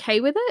kind of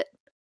okay with it.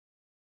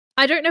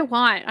 I don't know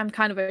why I'm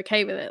kind of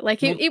okay with it.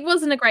 Like, it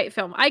wasn't a great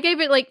film. I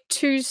gave it like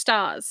 2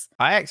 stars.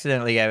 I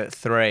accidentally gave it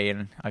 3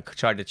 and I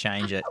tried to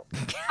change it.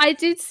 I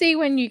did see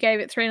when you gave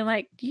it 3 and I'm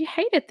like, you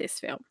hated this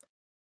film.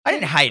 I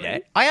didn't hate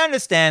it. I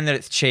understand that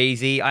it's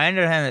cheesy. I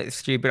understand that it's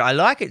stupid. I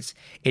like its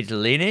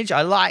lineage.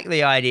 I like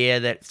the idea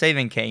that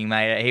Stephen King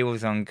made it. He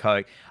was on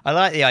coke. I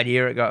like the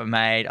idea it got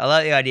made. I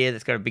like the idea that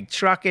it's got a big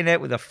truck in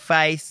it with a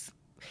face.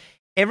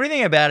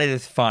 Everything about it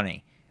is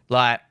funny.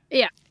 Like,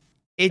 yeah.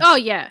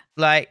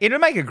 Like, it'll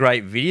make a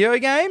great video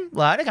game.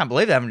 Like, I can't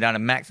believe they haven't done a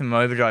Maximum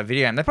Overdrive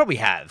video game. They probably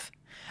have.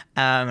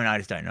 And I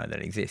just don't know that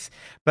it exists.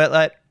 But,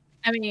 like...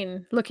 I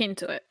mean, look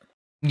into it.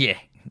 Yeah.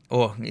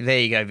 Or, there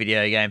you go,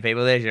 video game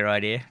people. There's your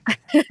idea.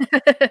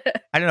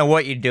 I don't know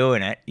what you do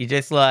in it. You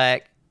just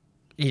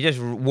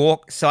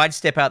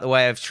sidestep out the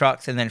way of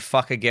trucks and then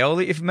fuck a girl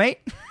that you meet.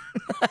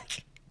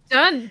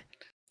 Done.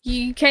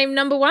 You came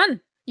number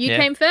 1. You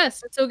came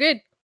first. It's all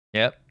good.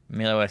 Yep.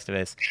 Milo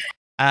Estevez.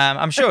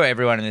 I'm sure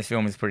everyone in this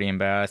film is pretty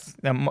embarrassed.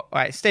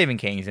 Stephen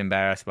King's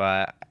embarrassed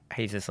by it.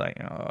 He's just like,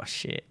 oh,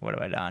 shit, what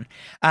have I done?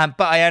 But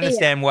I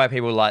understand why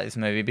people like this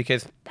movie,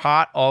 because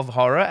part of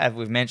horror, as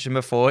we've mentioned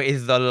before,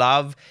 is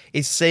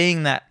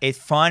finding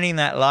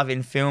that love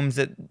in films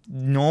that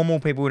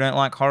normal people who don't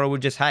like horror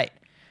would just hate.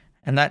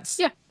 And that's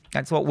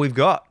what we've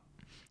got.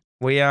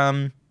 We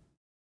have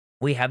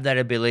that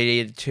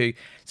ability to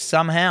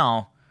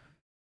somehow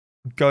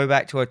go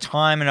back to a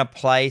time and a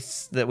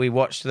place that we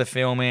watched the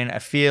film in,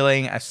 a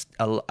feeling,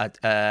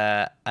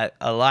 a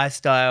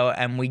lifestyle,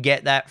 and we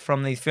get that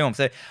from these films.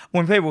 So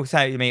when people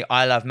say to me,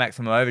 I love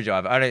Maximum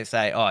Overdrive, I don't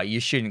say, oh, you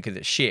shouldn't because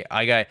it's shit.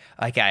 I go,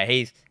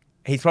 okay,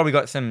 he's probably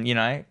got some,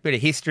 bit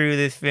of history with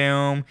this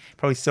film,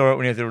 probably saw it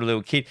when he was a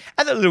little kid.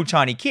 As a little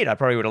tiny kid, I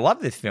probably would have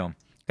loved this film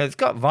because it's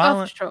got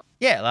violence. Oh, for sure.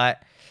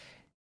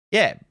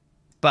 Yeah,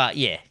 but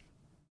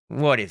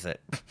what is it?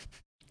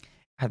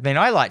 I mean,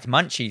 I liked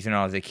Munchies when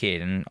I was a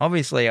kid, and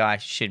obviously I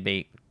should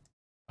be,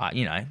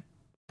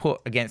 put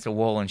against a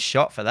wall and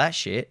shot for that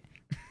shit.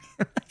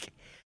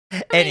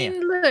 I mean,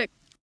 look,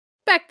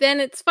 back then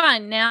it's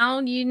fine.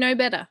 Now you know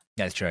better.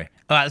 That's true.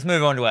 All right, let's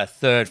move on to our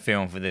third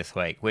film for this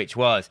week, which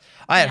was,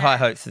 I had high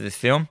hopes for this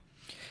film.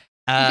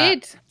 You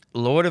did.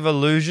 Lord of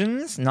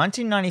Illusions,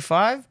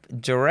 1995,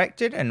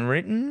 directed and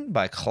written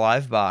by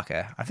Clive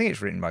Barker. I think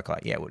it's written by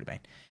Clive. Yeah, it would have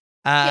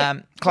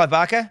been. Clive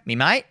Barker, me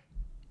mate.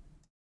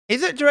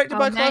 Is it directed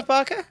by Clive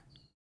Barker?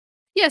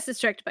 Yes, it's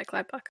directed by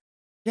Clive Barker.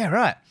 Yeah,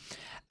 right.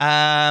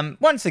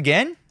 Once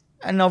again,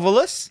 a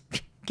novelist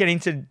getting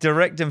to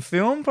direct and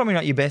film. Probably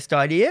not your best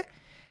idea.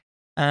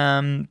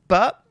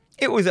 But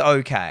it was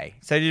okay.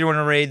 So did you want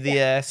to read the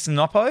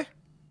synoppo?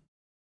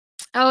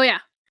 Oh, yeah.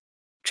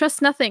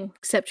 Trust nothing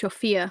except your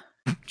fear.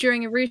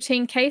 During a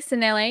routine case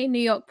in LA,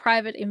 New York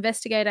private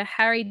investigator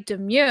Harry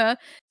Demure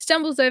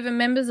stumbles over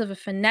members of a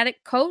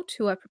fanatic cult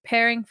who are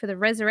preparing for the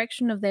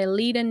resurrection of their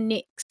leader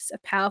Nyx, a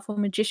powerful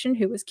magician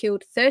who was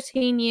killed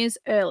 13 years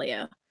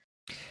earlier.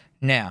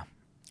 Now,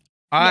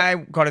 I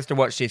got us to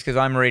watch this because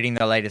I'm reading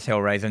the latest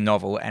Hellraiser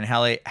novel, and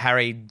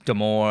Harry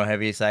Demure,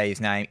 however you say his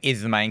name,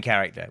 is the main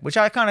character, which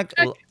I kind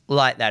of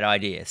like that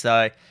idea.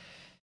 So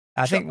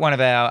I think one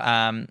of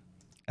our...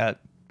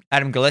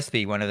 Adam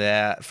Gillespie, one of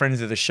our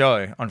friends of the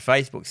show on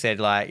Facebook,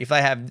 said, like,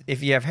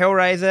 if you have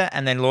Hellraiser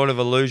and then Lord of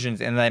Illusions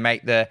and they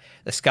make the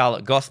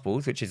Scarlet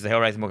Gospels, which is the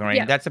Hellraiser book I'm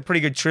reading, that's a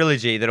pretty good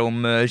trilogy that all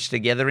merge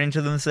together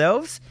into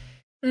themselves.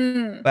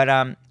 Mm.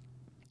 But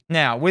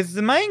now was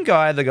the main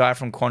guy the guy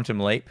from Quantum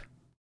Leap?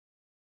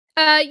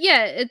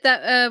 Yeah,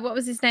 that what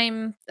was his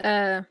name?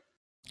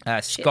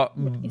 Scott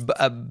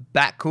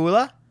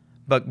Bakula?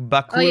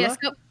 Oh yeah, Bakula?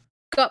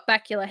 Scott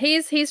Bakula.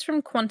 He's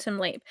from Quantum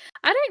Leap.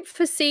 I don't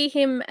foresee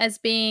him as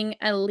being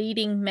a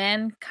leading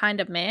man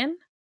kind of man.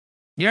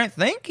 You don't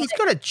think? He's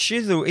got a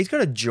chisel. He's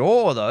got a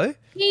jaw, though.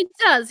 He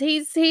does.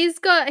 He's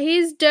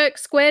Dirk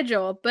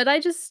Squarejaw, but I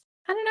don't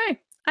know.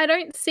 I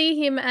don't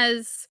see him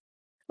as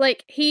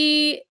like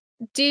he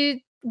did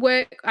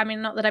work. I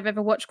mean, not that I've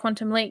ever watched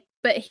Quantum Leap,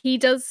 but he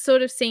does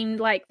sort of seem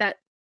like that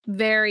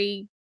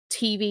very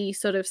TV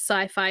sort of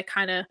sci-fi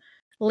kind of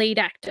lead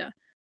actor,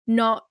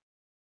 not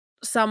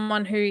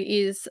someone who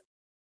is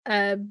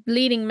a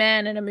leading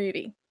man in a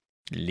movie.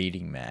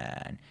 Leading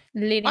man.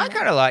 I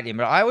kind of liked him,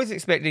 but I was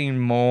expecting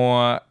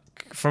more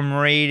from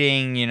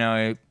reading,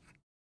 is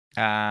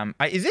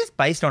this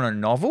based on a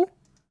novel?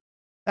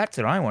 That's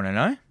what I want to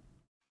know.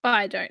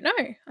 I don't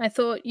know. I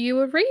thought you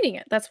were reading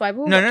it. That's why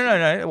we're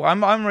No.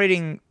 I'm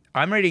reading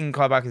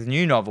Clive Barker's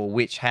new novel,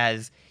 which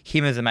has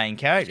him as the main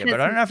character, but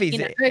I don't know if he's.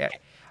 Okay.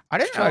 I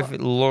don't know if I'm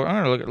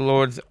going to look at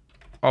Lords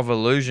of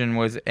Illusion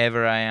was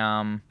ever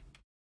a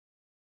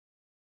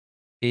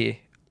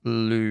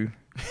Lou.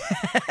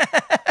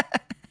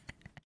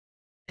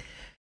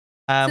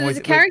 So there's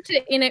a character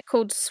in it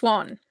called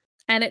Swan,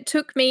 and it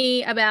took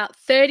me about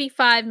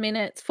 35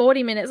 minutes,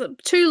 40 minutes,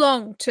 too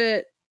long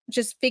to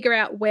just figure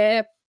out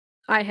where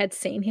I had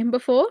seen him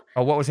before.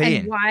 Oh, what was he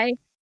in? Why?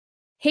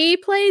 He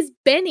plays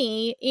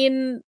Benny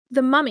in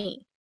The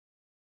Mummy.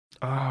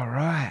 Oh,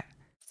 right.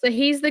 So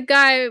he's the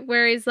guy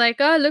where he's like,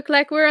 oh, look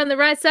like we're on the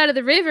right side of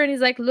the river. And he's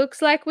like,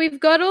 looks like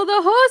we've got all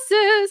the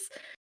horses.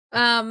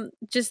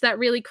 Just that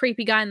really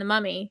creepy guy in The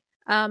Mummy.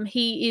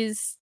 He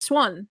is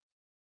Swan.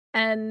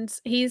 And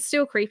he's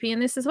still creepy in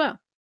this as well.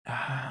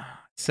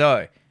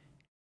 So,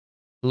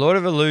 Lord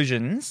of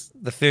Illusions,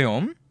 the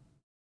film,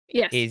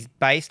 is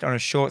based on a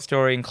short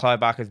story in Clive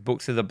Barker's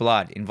Books of the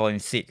Blood in Volume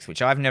 6,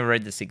 which I've never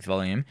read the 6th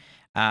volume,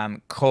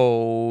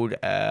 called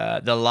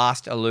The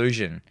Last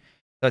Illusion.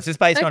 So it's just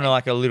based on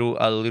like a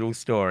little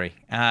story.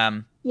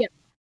 So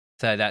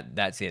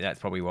that's it. That's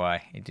probably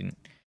why it didn't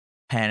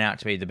pan out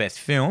to be the best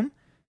film.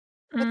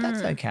 But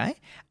that's okay.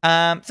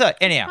 So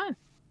anyhow.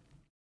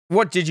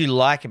 What did you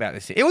like about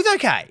this? It was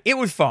okay. It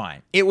was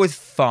fine.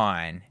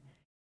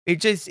 It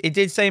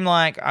did seem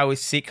like I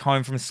was sick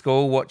home from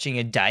school watching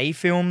a day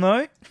film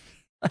though.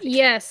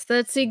 Yes,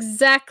 that's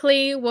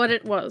exactly what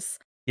it was.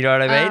 You know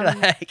what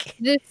I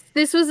mean?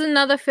 This was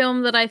another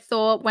film that I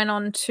thought went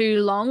on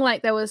too long.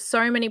 Like there was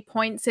so many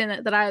points in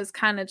it that I was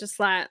kind of just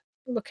like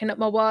looking at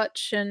my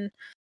watch and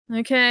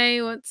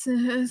okay, what's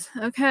this?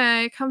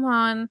 Okay, come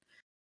on.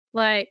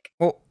 Like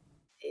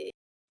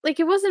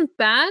it wasn't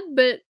bad,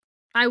 but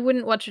I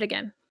wouldn't watch it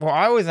again. Well,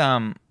 I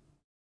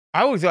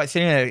was like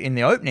sitting there in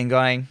the opening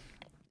going,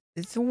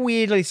 this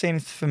weirdly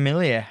seems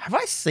familiar. Have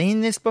I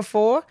seen this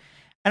before?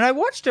 And I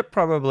watched it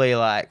probably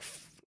like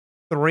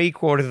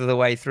 3/4 of the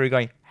way through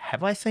going,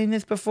 have I seen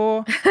this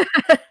before?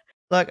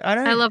 Like,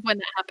 I love when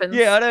that happens.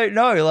 Yeah, I don't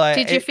know. Like,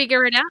 did you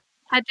figure it out?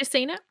 Had you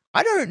seen it?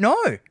 I don't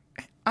know.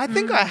 I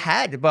think I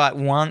had, but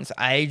once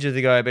ages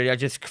ago, but I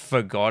just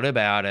forgot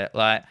about it.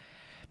 Like,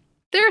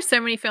 there are so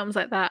many films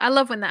like that. I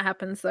love when that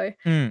happens, though.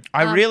 I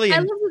love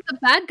that the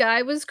bad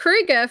guy was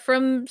Kruger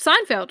from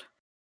Seinfeld.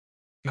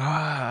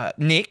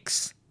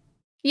 Nix.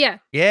 Yeah.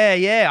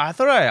 Yeah. I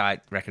thought I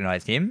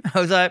recognized him.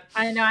 I was like,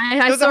 I know.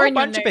 I saw a whole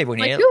bunch of people in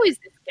here. Who is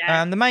this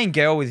guy? The main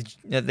girl was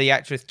the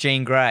actress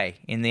Jean Grey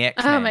in the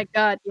X-Men. Oh my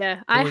god,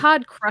 yeah. I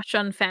hard crush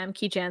on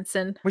Famke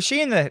Janssen. Was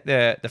she in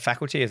the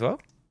Faculty as well?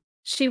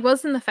 She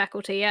was in the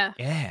Faculty, yeah.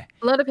 Yeah.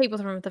 A lot of people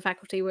from the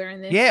Faculty were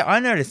in this. Yeah, I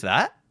noticed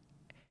that.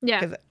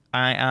 Yeah.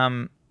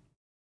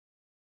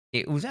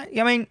 It was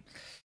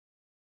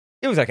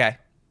okay.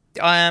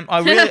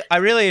 I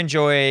really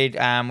enjoyed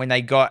when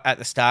they got at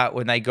the start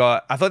I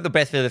thought the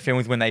best bit of the film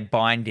was when they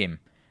bind him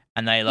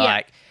and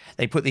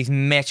they put these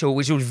metal,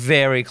 which was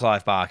very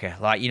Clive Barker,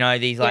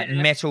 these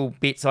metal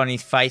bits on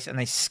his face and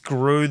they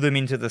screw them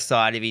into the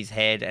side of his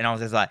head, and I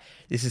was just like,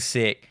 this is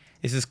sick,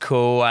 this is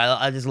cool.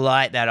 I just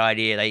like that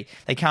idea.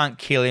 They can't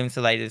kill him,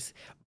 so they just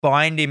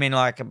bind him in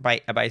like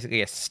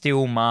basically a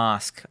steel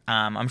mask.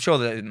 I'm sure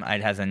that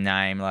it has a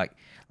name like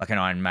an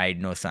Iron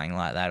Maiden or something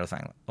like that, or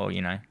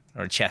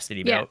a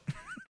chastity belt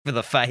for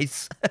the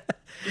face,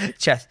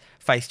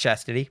 face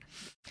chastity.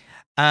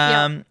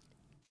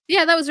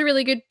 Yeah, that was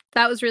really good.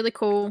 That was really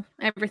cool.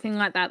 Everything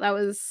like that. That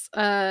was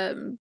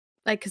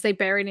because they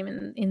buried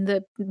him in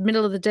the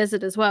middle of the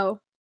desert as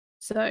well.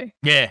 So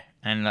yeah,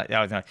 and that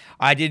was nice.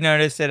 I did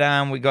notice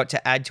that we got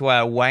to add to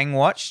our Wang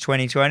Watch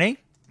 2020.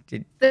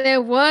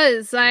 There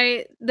was.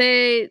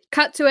 They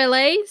cut to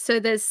LA, so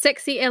there's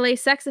sexy LA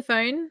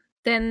saxophone.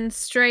 Then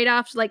straight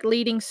after,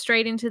 leading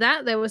straight into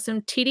that, there were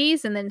some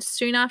titties, and then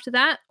soon after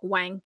that,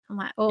 Wang. I'm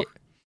like,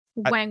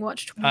 Wang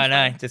Watch 2020. I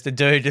know, just a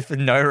dude just for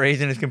no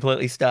reason is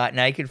completely stark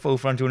naked, full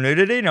frontal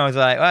nudity, and I was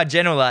like,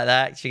 Jen will like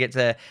that. She gets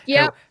her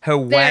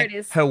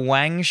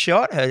Wang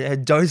shot, her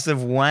dose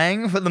of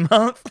Wang for the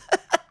month.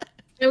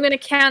 I'm going to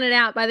count it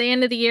out. By the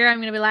end of the year, I'm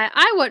going to be like,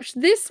 I watched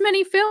this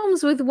many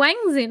films with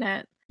Wangs in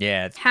it.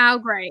 Yeah. How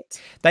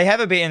great. They have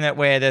a bit in it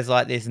where there's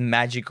like this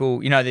magical,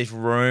 this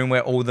room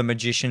where all the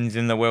magicians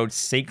in the world's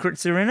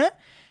secrets are in it.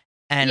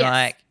 And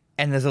Yes.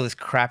 and there's all this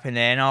crap in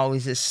there. And I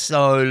was just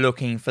so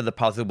looking for the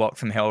puzzle box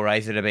from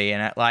Hellraiser to be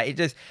in it. Like,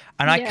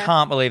 I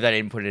can't believe they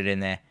didn't put it in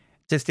there.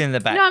 Just in the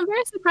back. No, I'm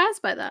very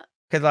surprised by that.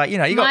 Because,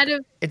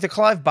 it's a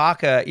Clive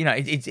Barker,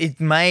 it's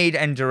made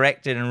and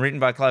directed and written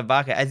by Clive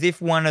Barker, as if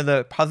one of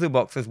the puzzle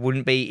boxes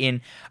wouldn't be in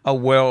a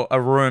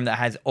room that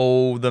has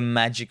all the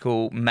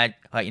magical,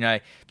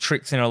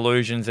 tricks and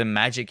illusions and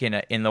magic in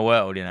it, in the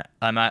world, in it.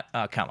 I'm like,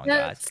 oh, come on,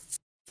 guys.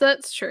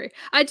 That's true.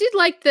 I did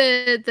like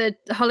the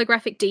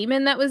holographic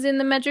demon that was in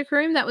the magic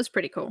room. That was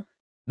pretty cool.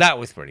 That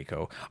was pretty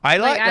cool. I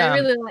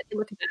really like the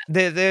look of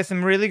that. There's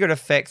some really good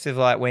effects of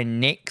like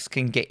when Nyx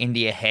can get into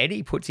your head.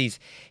 He puts his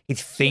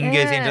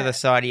fingers into the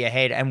side of your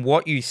head, and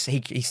what you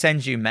see, he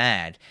sends you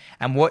mad.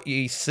 And what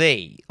you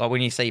see, like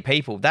when you see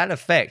people, that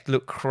effect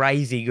looked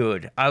crazy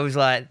good. I was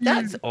like,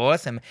 that's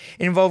awesome.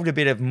 It involved a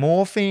bit of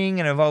morphing,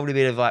 and involved a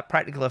bit of like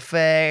practical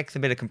effects, a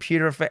bit of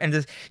computer effect, and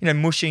just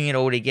mushing it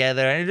all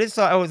together. And it just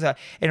it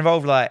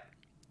involved like.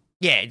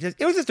 Yeah,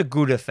 it was just a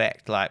good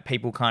effect, like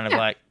people kind of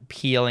like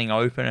peeling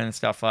open and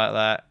stuff like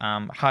that.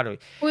 It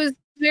was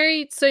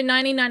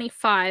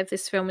 1995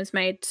 this film was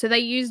made, so they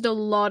used a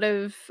lot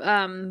of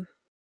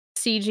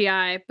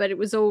CGI, but it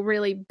was all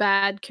really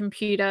bad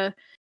computer.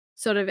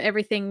 Sort of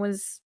everything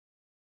was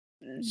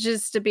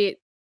just a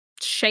bit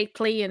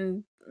shapely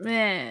and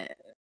meh.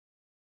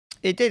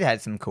 It did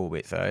have some cool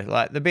bits though,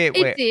 like the bit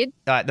where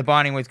like the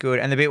binding was good,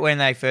 and the bit when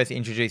they first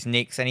introduced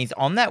Nyx and he's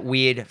on that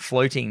weird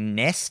floating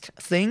nest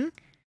thing.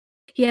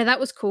 Yeah, that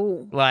was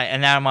cool. Like,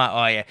 and now I'm like,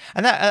 oh yeah.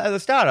 And that at the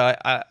start,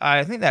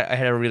 I think that I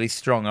had a really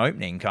strong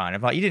opening, kind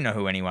of like you didn't know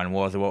who anyone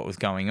was or what was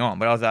going on,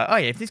 but I was like, oh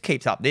yeah, if this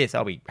keeps up this,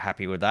 I'll be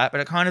happy with that.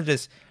 But it kind of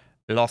just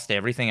lost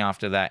everything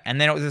after that, and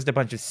then it was just a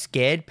bunch of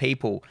scared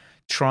people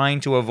trying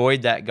to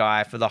avoid that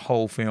guy for the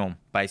whole film,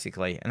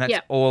 basically, and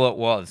that's all it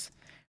was.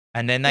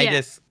 And then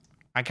they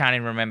I can't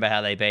even remember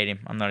how they beat him.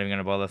 I'm not even going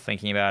to bother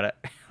thinking about it.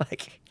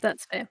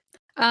 That's fair.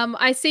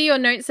 I see your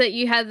notes that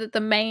you had that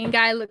the main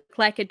guy looked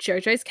like a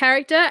JoJo's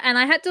character, and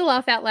I had to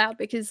laugh out loud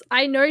because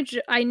I know of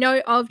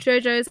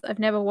JoJo's. I've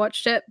never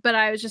watched it, but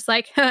I was just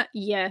like,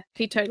 yeah,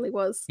 he totally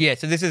was. Yeah,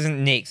 so this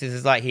isn't Nyx. This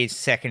is like his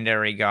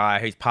secondary guy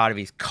who's part of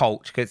his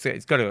cult, because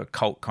it's got a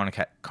cult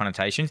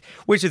connotations,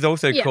 which is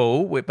also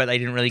cool, but they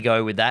didn't really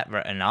go with that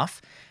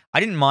enough. I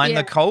didn't mind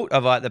the cult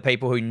of like the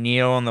people who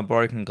kneel on the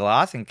broken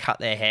glass and cut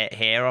their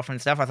hair off and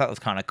stuff. I thought it was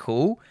kind of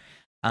cool.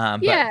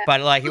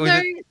 But like it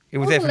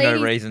was there for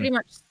no reason. Pretty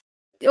much,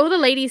 all the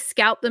ladies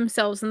scalped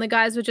themselves, and the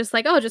guys were just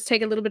like, "Oh, just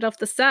take a little bit off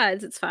the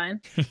sides. It's fine."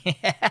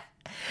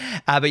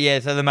 But yeah,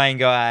 so the main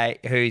guy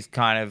who's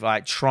kind of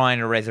like trying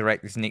to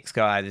resurrect this Nyx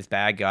guy, this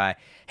bad guy,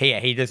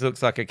 he just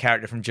looks like a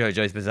character from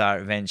JoJo's Bizarre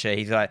Adventure.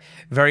 He's like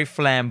very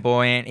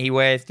flamboyant.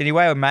 Did he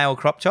wear a male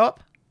crop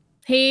top?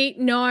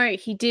 No,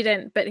 he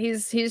didn't. But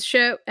his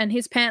shirt and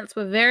his pants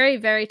were very,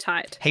 very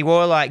tight. He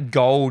wore like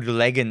gold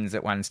leggings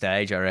at one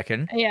stage, I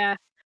reckon. Yeah.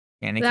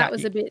 And that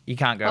was a bit. You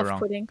can't go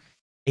off-putting. wrong.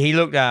 He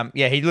looked, very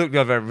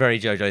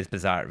JoJo's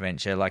Bizarre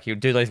Adventure. Like he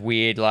would do those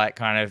weird, like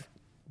kind of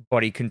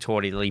body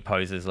contortedly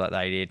poses like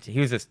they did.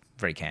 He was just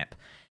very camp.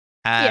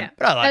 But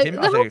I liked him.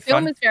 The whole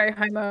film was very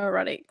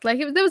homoerotic. Like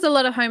there was a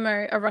lot of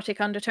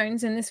homoerotic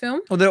undertones in this film.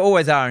 Well, there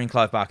always are in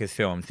Clive Barker's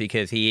films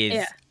because he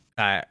is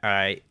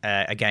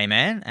a gay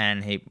man,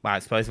 and I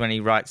suppose when he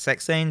writes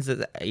sex scenes,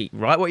 he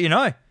write what you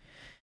know.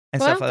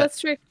 And stuff like that's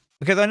true.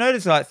 Because I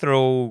noticed, like, through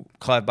all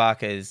Clive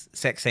Barker's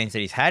sex scenes that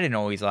he's had in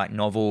all his, like,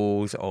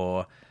 novels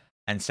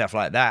and stuff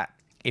like that,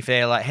 if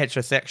they're, like,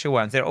 heterosexual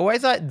ones, they're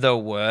always, like, the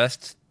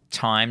worst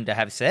time to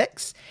have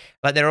sex.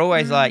 Like, they're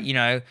always, like,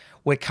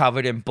 we're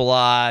covered in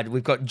blood,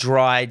 we've got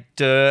dry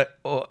dirt,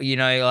 or,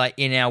 like,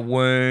 in our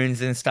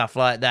wounds and stuff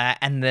like that,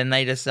 and then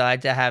they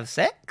decide to have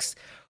sex.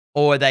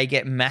 Or they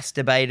get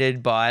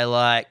masturbated by,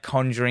 like,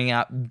 conjuring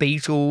up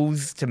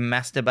beetles to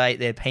masturbate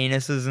their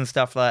penises and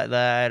stuff like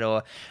that,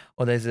 or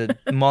there's a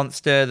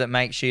monster that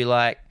makes you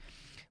like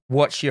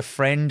watch your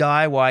friend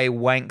die while he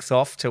wanks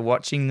off to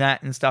watching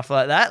that and stuff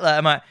like that. Like,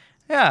 I'm like,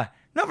 yeah,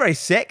 not very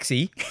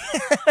sexy,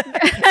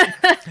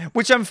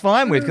 which I'm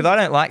fine with because I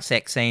don't like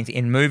sex scenes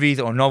in movies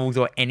or novels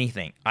or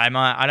anything. I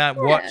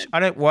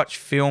don't watch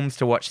films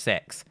to watch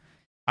sex.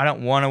 I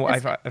don't want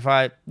to. If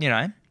I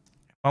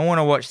want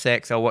to watch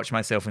sex, I'll watch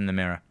myself in the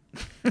mirror.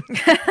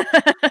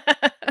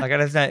 Like I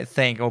just don't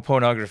think, or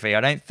pornography. I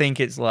don't think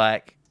it's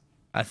like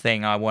a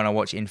thing I want to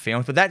watch in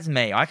films, but that's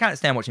me. I can't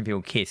stand watching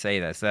people kiss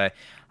either. So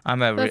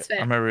I'm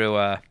a real.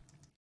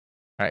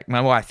 Right, my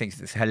wife thinks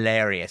it's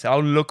hilarious.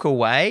 I'll look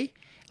away,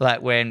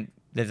 like when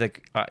there's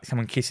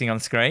someone kissing on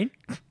screen.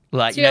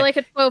 Like, so you're like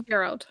a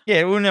 12-year-old.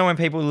 Yeah, well, when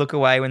people look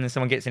away when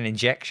someone gets an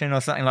injection or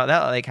something like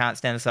that, like they can't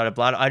stand the sight of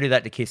blood. I do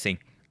that to kissing.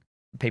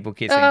 People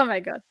kissing. Oh my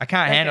god. I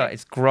can't handle it.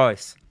 It's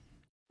gross.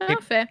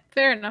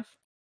 Fair enough.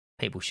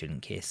 People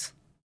shouldn't kiss.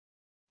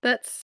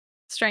 That's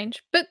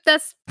strange, but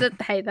that's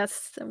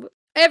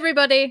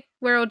everybody.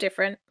 We're all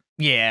different.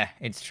 Yeah,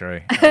 it's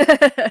true.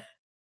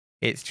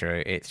 It's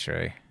true. It's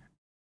true.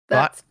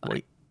 That's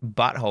fine.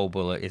 Butthole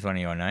bullet is one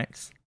of your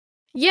notes.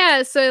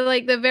 Yeah, so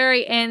like the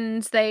very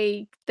end,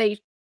 they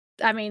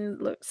I mean,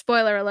 look,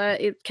 spoiler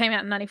alert, it came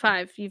out in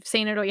 95. You've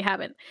seen it or you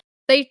haven't.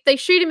 They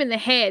shoot him in the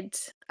head.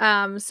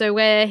 So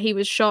where he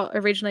was shot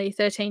originally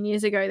 13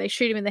 years ago, they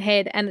shoot him in the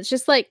head and it's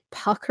just like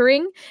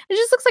puckering. It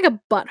just looks like a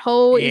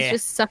butthole is Yeah.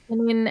 just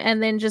sucking in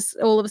and then just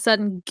all of a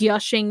sudden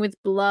gushing with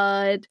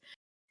blood.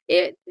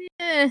 It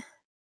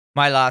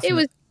My last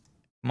was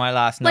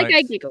like note.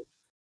 I giggled.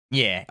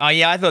 Yeah. Oh,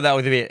 yeah, I thought that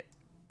was a bit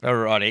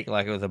erotic,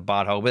 like it was a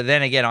butthole. But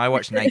then again, I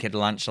watched Naked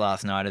Lunch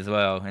last night as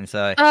well, and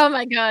so Oh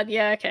my god,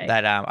 yeah, okay.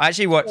 that I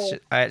actually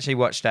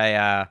watched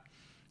a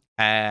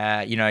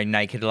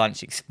Naked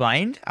Lunch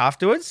Explained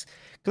afterwards,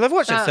 because I've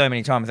watched it so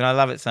many times and I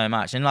love it so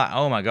much. And like,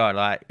 oh my god,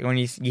 like when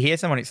you hear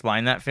someone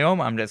explain that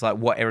film, I'm just like,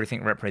 what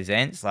everything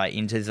represents, like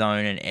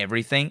Interzone and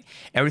everything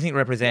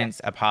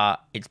represents a part.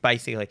 It's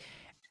basically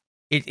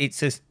it's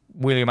just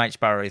William H.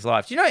 Burroughs'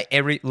 life. Do you know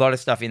every lot of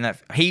stuff in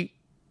that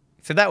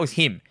so that was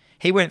him.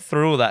 He went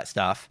through all that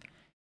stuff.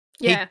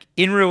 Yeah.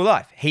 In real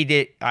life, he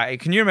did.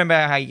 Can you remember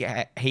how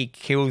he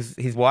kills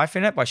his wife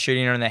in it by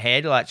shooting her in the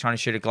head, like trying to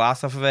shoot a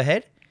glass off of her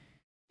head?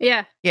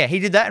 Yeah. Yeah, he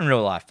did that in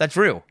real life. That's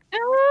real.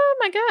 Oh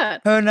my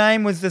god. Her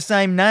name was the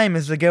same name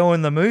as the girl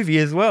in the movie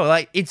as well.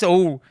 Like, it's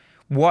an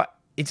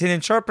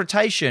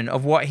interpretation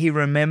of what he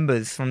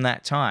remembers from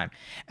that time.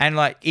 And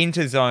like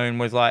Interzone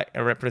was like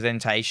a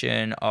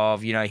representation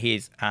of,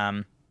 his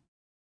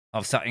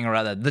of something or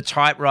other. The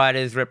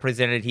typewriters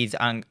represented his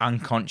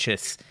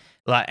unconscious.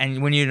 Like,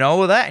 and when you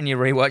know all that and you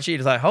rewatch it,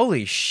 it's like,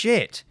 holy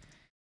shit,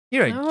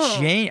 you're a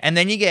genius. And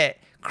then you get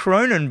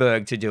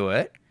Cronenberg to do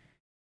it.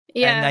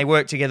 Yeah. And they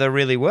work together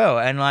really well.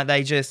 And like,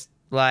 they just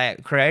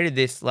like created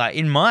this, like,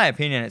 in my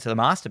opinion, it's a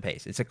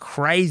masterpiece. It's a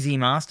crazy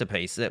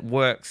masterpiece that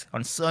works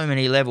on so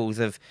many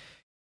levels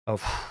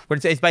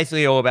but it's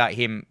basically all about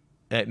him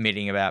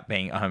admitting about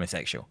being a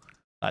homosexual.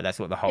 Like, that's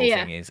what the whole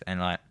thing is. And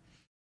like,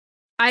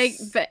 I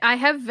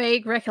have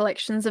vague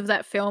recollections of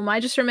that film. I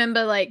just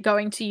remember like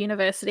going to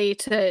university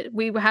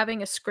we were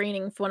having a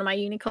screening for one of my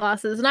uni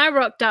classes and I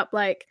rocked up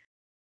like,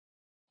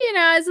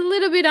 I was a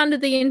little bit under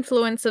the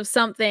influence of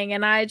something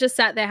and I just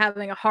sat there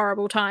having a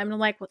horrible time and I'm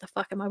like, what the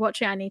fuck am I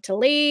watching? I need to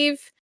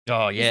leave.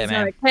 Oh yeah, this is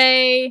man. not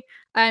okay.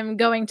 I'm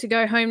going to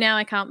go home now.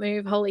 I can't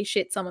move. Holy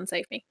shit, someone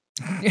save me.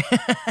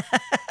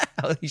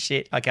 Holy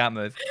shit, I can't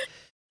move.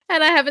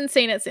 And I haven't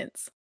seen it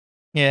since.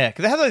 Yeah,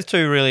 because they have those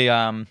two really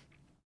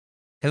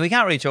because we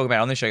can't really talk about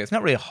it on the show. It's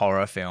not really a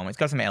horror film. It's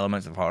got some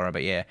elements of horror,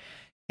 but yeah.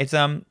 It's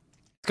got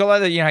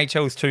like he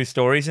tells two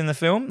stories in the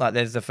film. Like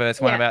there's the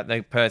first one about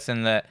the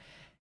person that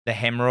the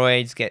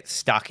hemorrhoids get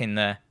stuck in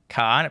the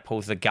car and it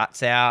pulls the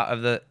guts out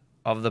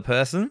of the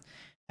person.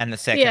 And the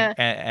second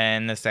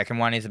and the second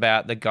one is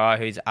about the guy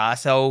whose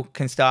arsehole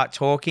can start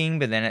talking,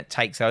 but then it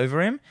takes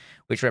over him,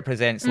 which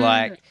represents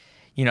like,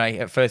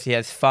 at first he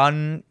has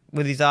fun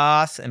with his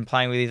ass and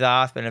playing with his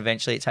ass, but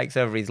eventually it takes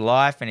over his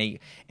life and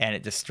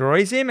it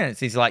destroys him, and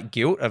it's his like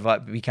guilt of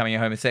like becoming a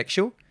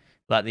homosexual,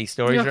 like these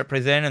stories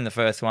represent. And the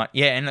first one,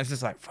 and it's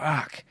just like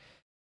fuck,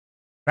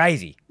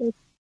 crazy.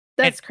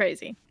 That's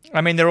crazy. I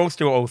mean, they're all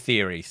still all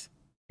theories,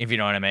 if you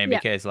know what I mean,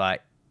 because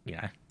like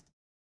it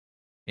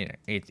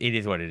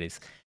is what it is.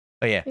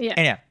 But yeah.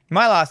 Anyhow,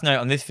 my last note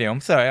on this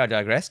film. Sorry, I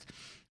digressed.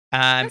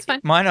 That's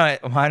fine.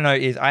 My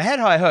note is I had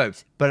high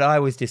hopes, but I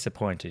was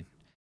disappointed.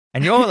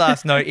 And your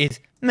last note is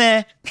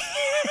meh.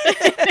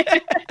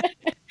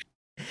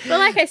 Well,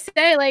 like I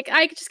say, like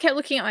I just kept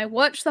looking at my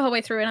watch the whole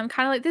way through, and I'm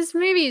kind of like, this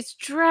movie is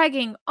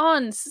dragging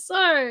on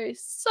so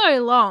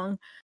long.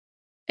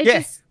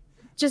 It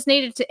just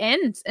needed to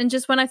end, and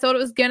just when I thought it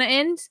was gonna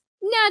end,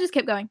 it just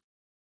kept going.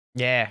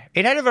 Yeah,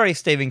 it had a very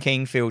Stephen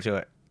King feel to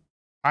it.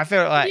 I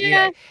felt like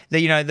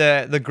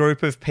the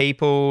group of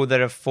people that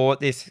have fought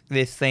this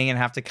thing and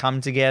have to come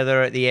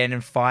together at the end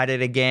and fight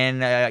it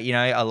again.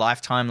 A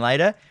lifetime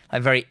later,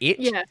 like very It.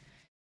 Yeah.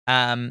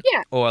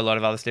 Or a lot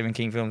of other Stephen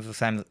King films the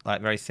same,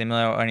 like very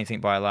similar, or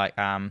anything by like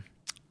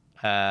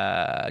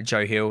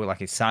Joe Hill, like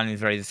his son is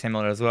very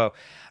similar as well.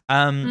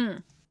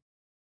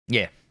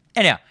 Yeah.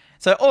 Anyhow,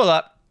 so all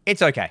up,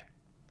 it's okay.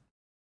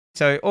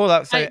 So all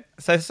up, so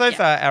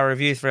far our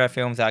reviews for our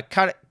films are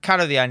Cut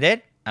of the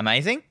Undead,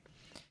 amazing.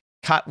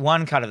 Cut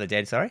of the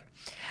Dead, sorry.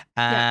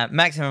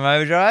 Maximum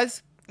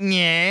Overdrive,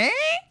 it's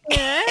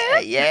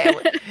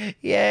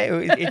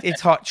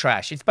hot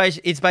trash. It's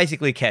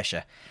basically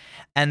Kesha.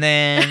 And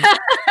then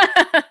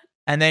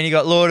you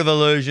got Lord of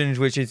Illusions,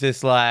 which is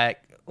just like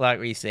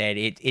we said,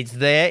 it's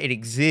there, it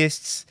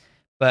exists,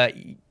 but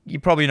you're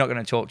probably not going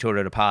to talk to it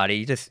at a party.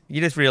 You just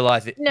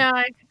realize it.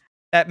 No,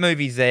 that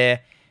movie's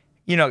there.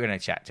 You're not going to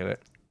chat to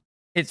it.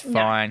 It's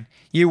fine.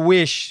 You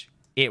wish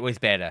it was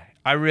better.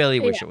 I really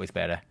wish it was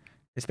better,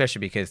 especially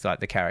because like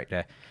the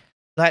character,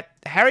 like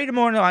Harry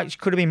Demorin, like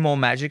could have been more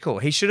magical.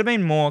 He should have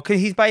been more, because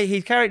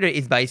his character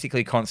is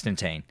basically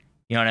Constantine.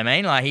 You know what I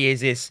mean? Like he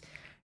is this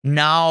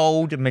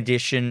gnarled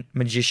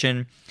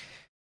magician,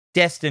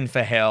 destined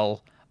for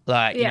hell,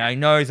 Like, you know, he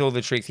knows all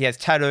the tricks. He has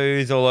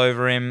tattoos all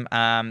over him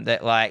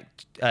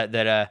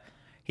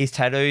his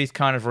tattoos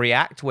kind of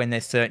react when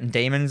there's certain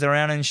demons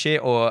around and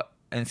shit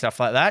and stuff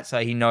like that. So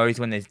he knows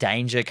when there's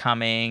danger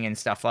coming and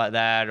stuff like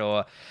that.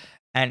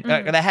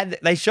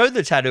 They showed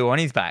the tattoo on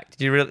his back.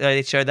 Did you really?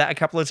 They showed that a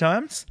couple of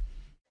times.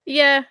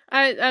 Yeah,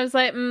 I was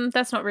like,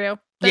 that's not real.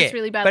 That's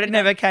really bad. But it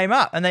never came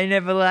up, and they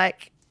never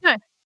no.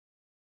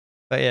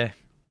 But yeah.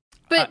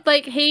 But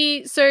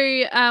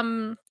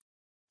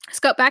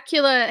Scott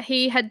Bakula,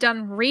 he had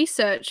done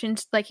research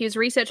into, he was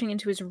researching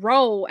into his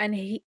role, and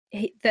the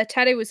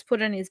tattoo was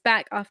put on his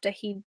back after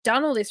he'd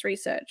done all this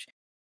research.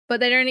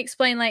 But they don't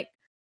explain,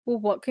 well,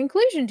 what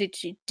conclusion did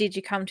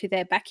you come to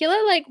there,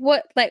 Bakula?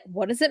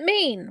 What does it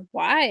mean?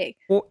 Why?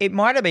 Well, it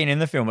might have been in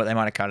the film, but they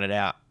might have cut it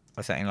out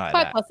or something like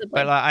Quite that. Possibly.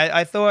 But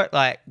I thought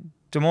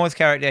Damore's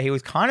character, he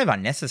was kind of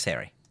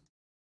unnecessary.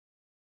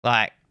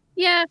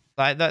 Yeah.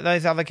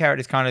 Those other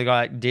characters kind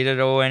of did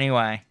it all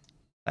anyway.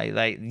 They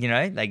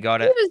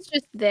got it. He was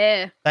just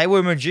there. They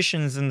were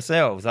magicians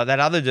themselves. Like that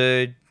other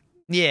dude,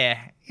 yeah,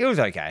 he was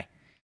okay.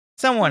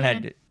 Someone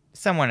had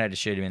to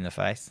shoot him in the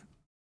face.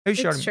 Who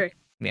shot him? It's true.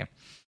 Yeah.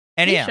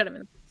 Anyhow, he shot him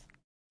in the face.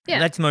 Yeah.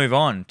 Let's move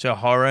on to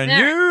horror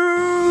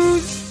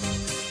news.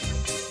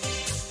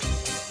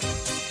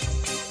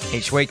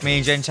 Each week, me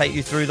and Jen take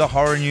you through the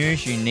horror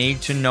news you need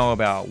to know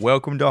about.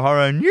 Welcome to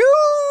horror news.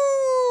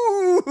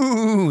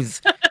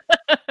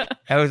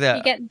 That was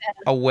a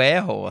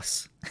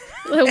werehorse.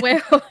 A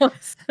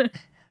werehorse.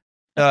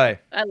 So,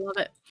 I love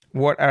it.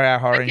 What are our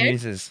horror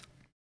newses?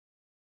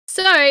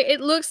 So it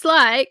looks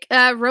like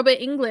Robert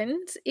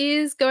Englund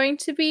is going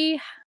to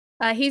be.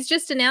 He's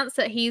just announced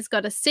that he's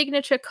got a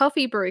signature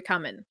coffee brew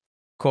coming. Of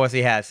course,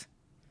 he has.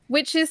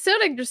 Which is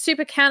sort of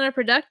super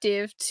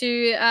counterproductive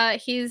to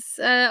his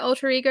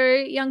alter ego,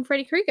 young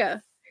Freddy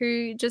Krueger,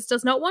 who just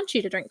does not want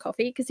you to drink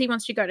coffee because he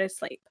wants you to go to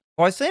sleep.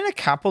 Well, I've seen a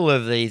couple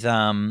of these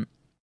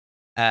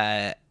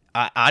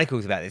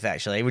articles about this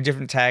actually with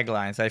different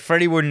taglines. So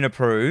Freddy wouldn't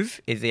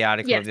approve is the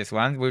article of this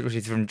one, which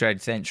is from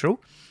Dread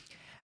Central.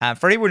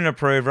 Freddy wouldn't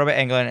approve. Robert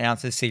Englund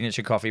announces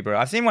signature coffee brew.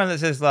 I've seen one that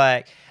says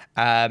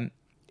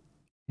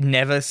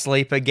never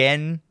sleep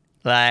again.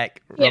 Robert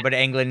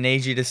Englund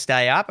needs you to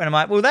stay up, and I'm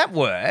like, well, that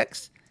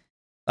works.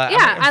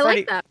 I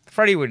like that.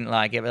 Freddy wouldn't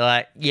like it, but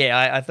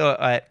I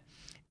thought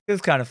it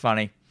was kind of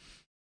funny.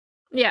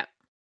 Yeah,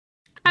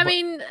 I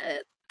mean.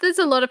 There's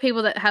a lot of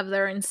people that have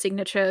their own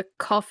signature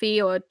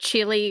coffee or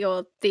chili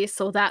or this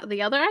or that or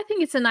the other. I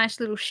think it's a nice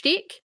little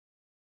shtick.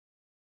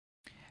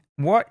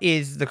 What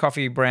is the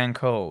coffee brand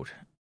called?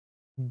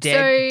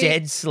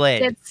 Dead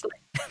Sled.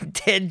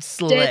 Dead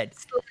Sled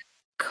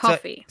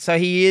coffee. So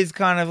he is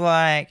kind of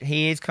like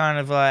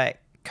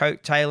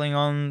coattailing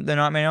on the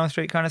Nightmare on Elm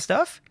Street kind of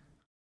stuff.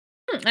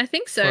 I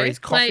think so. For his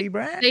coffee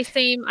brand.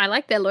 I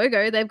like their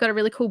logo. They've got a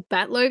really cool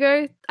bat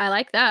logo. I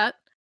like that.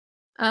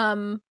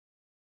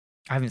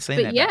 I haven't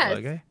seen that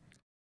logo.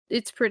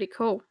 It's pretty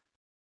cool.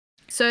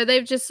 So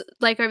they've just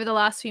over the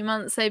last few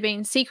months, they've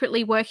been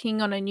secretly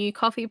working on a new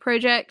coffee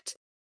project.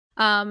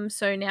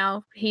 So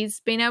now he's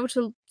been able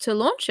to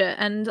launch it,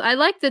 and I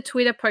like the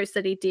Twitter post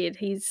that he did.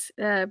 He's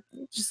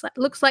just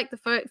looks like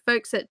the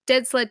folks at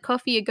Dead Sled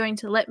Coffee are going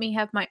to let me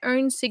have my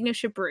own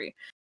signature brew.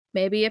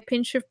 Maybe a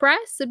pinch of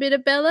Bryce, a bit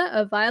of Bella,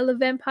 a vial of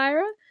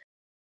Vampira.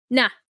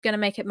 Nah, gonna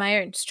make it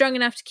my own. Strong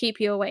enough to keep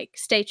you awake.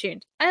 Stay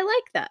tuned. I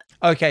like that.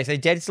 Okay, so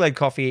Dead Sled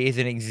Coffee is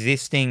an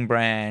existing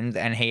brand,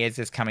 and he is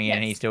just coming in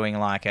and he's doing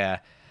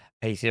a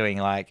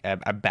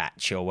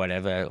batch or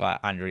whatever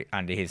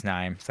under his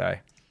name. So,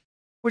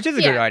 which is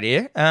a good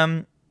idea.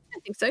 I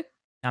think so.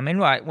 I mean,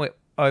 we're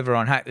over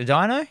on Hack the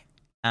Dino.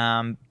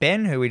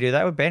 Ben, who we do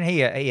that with, Ben, he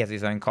has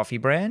his own coffee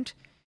brand.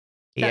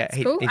 That's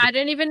cool. I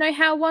don't even know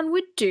how one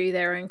would do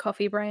their own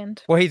coffee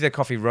brand. Well, he's a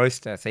coffee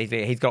roaster, so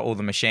he's got all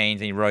the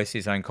machines, and he roasts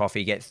his own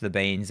coffee, gets the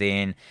beans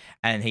in,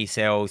 and he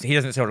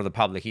doesn't sell to the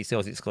public. He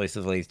sells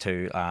exclusively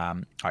to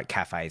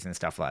cafes and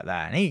stuff like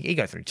that. And he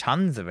goes through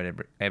tons of it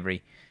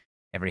every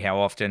how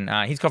often.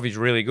 His coffee's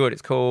really good.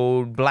 It's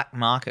called Black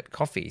Market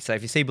Coffee. So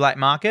if you see Black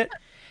Market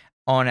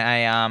on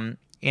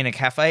in a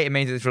cafe, it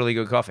means it's really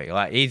good coffee.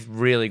 He's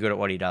really good at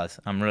what he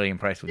does. I'm really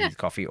impressed with his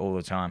coffee all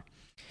the time.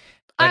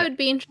 I would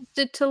be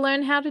interested to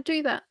learn how to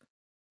do that.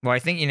 Well, I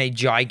think you need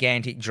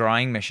gigantic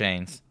drying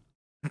machines.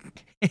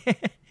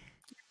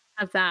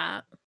 Have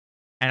that.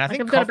 And I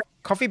think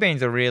coffee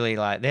beans are really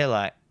are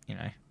they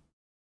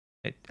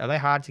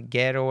hard to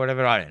get or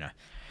whatever? I don't know.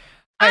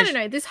 I don't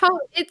know. This whole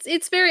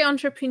it's very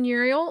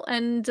entrepreneurial,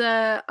 and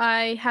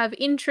I have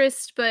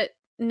interest, but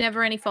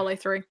never any follow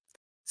through.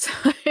 So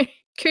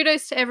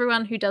kudos to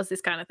everyone who does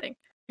this kind of thing.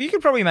 You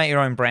could probably make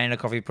your own brand of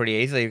coffee pretty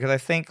easily, because I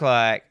think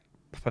for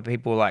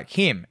people like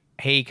him,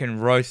 he can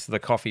roast the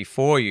coffee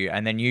for you,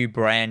 and then you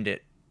brand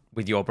it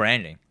with your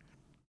branding.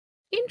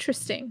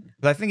 Interesting.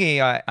 But I think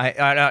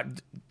I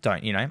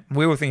don't,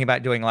 we were thinking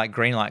about doing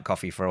Greenlight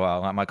coffee for a while,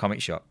 like my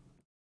comic shop.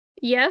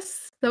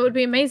 Yes, that would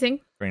be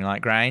amazing.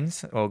 Greenlight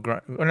grains, what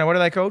are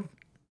they called?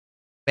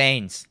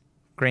 Beans.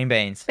 Green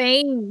beans.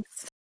 Beans.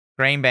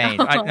 Green beans.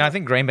 I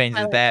think green beans I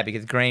is like bad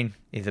because green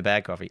is a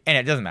bad coffee. And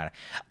it doesn't matter.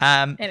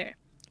 Anyway.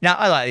 Now,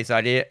 I like this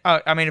idea.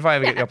 I mean, if I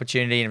ever get the Yeah.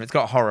 opportunity and if it's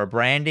got horror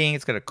branding,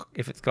 if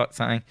it's got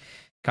something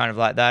kind of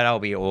like that, I'll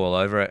be all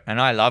over it. And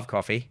I love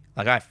coffee.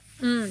 Like, I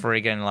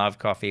friggin' love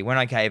coffee. When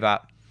I gave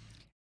up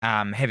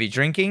heavy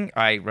drinking,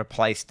 I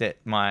replaced it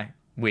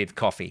with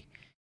coffee.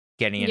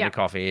 Getting into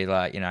coffee,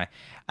 like, you know.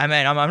 I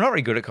mean, I'm not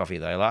really good at coffee,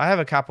 though. Like, I have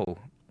a couple.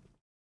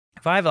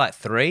 If I have, like,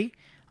 3...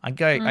 I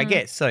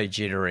get so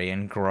jittery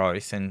and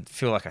gross and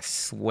feel like I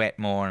sweat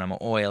more and I'm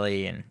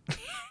oily and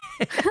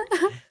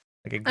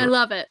like I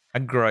love it. A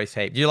gross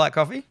heap. Do you like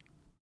coffee?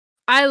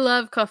 I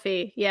love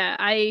coffee. Yeah,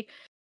 I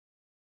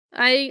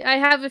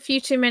have a few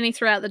too many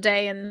throughout the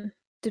day, and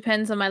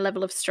depends on my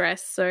level of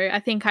stress. So I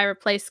think I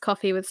replaced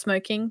coffee with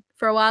smoking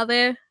for a while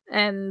there,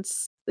 and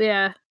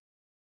yeah,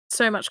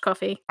 so much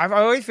coffee. I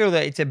always feel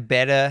that it's a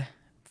better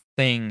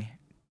thing.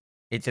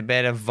 It's a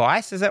better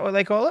vice. Is that what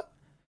they call it?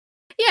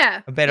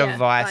 Yeah. A better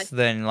vice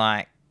than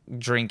like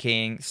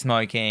drinking,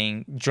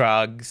 smoking,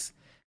 drugs.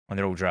 Well,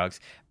 they're all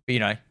drugs, but you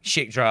know,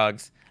 shit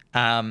drugs.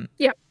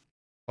 Yep.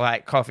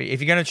 Like coffee.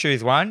 If you're going to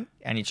choose one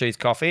and you choose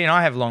coffee, and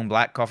I have long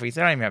black coffees,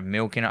 I don't even have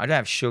milk in it. I don't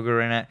have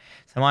sugar in it.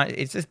 So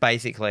it's just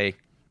basically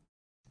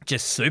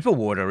just super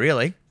water,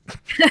 really.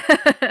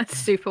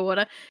 Super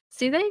water.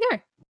 See, there you go.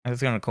 I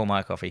was going to call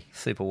my coffee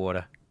super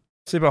water.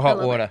 Super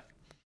hot water.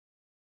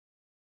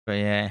 But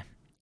yeah.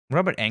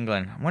 Robert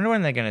Englund. I wonder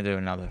when they're going to do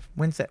another.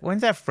 When's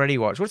that Freddy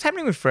Watch? What's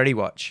happening with Freddy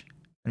Watch?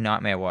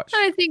 Nightmare Watch.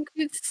 I think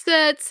it's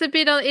a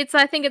bit.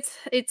 I think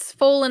it's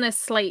fallen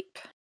asleep.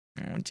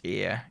 Oh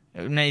dear.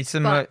 Needs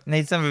some of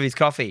his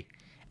coffee.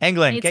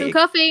 Englund, need some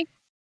coffee.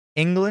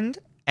 England,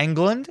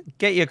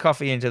 get your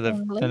coffee into the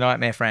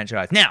Nightmare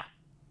franchise now.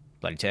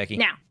 Bloody turkey.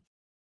 Now,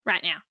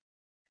 right now.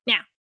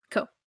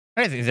 Cool.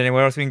 I don't think there's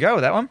anywhere else we can go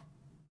with that one.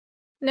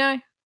 No,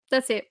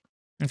 that's it.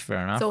 That's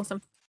fair enough. It's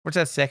awesome. What's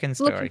our second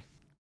story?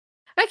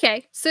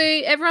 Okay, so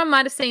everyone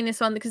might have seen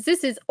this one because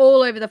this is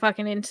all over the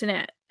fucking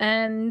internet.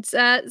 And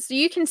so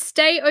you can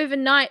stay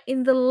overnight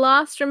in the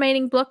last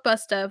remaining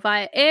Blockbuster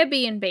via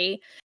Airbnb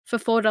for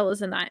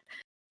 $4 a night.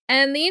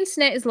 And the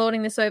internet is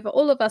lording this over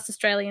all of us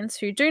Australians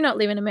who do not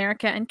live in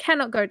America and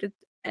cannot go to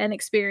and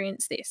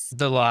experience this.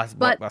 The last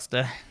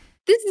Blockbuster.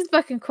 This is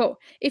fucking cool.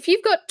 If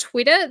you've got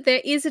Twitter,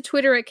 there is a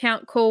Twitter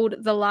account called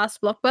The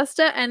Last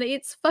Blockbuster, and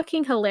it's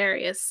fucking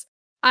hilarious.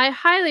 I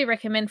highly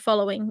recommend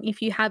following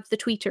if you have the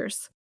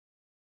tweeters.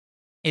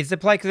 Is the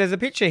place, because there's a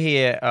picture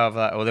here of,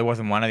 or there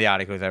wasn't one of the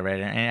articles I read,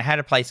 and it had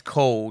a place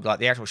called, like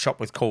the actual shop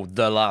was called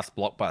The Last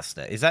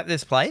Blockbuster. Is that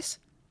this place?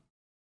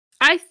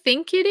 I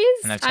think it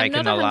is. And they've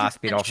taken the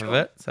last bit off of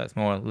it, so it's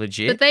more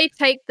legit. But they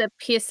take the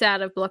piss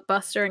out of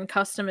Blockbuster and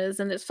customers,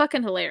 and it's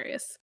fucking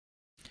hilarious.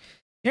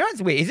 You know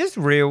what's weird? Is this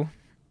real?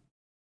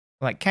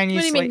 Like, can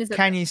you sleep?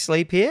 Can you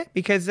sleep here?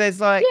 Because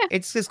there's like,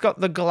 it's just got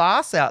the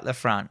glass out the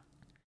front,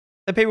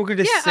 so people could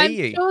just see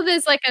you. I'm sure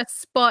there's like a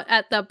spot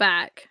at the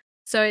back,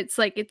 so it's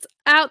like it's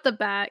out the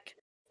back.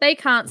 They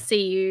can't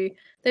see you.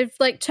 They've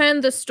like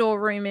turned the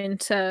storeroom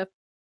into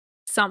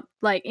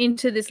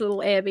into this little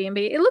Airbnb.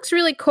 It looks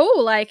really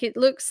cool. Like it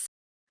looks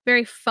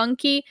very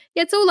funky.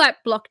 Yeah, it's all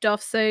like blocked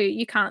off, so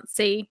you can't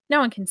see. No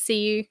one can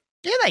see you.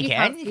 Yeah, they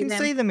can. You can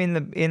see them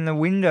in the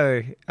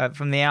window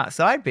from the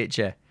outside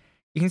picture.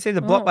 You can see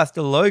the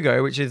Blockbuster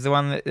logo, which is the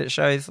one that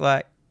shows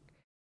like,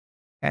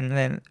 and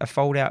then a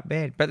fold-out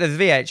bed. But there's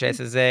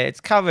VHSs there.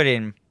 It's covered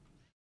in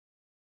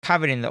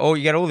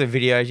you get all the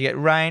videos. You get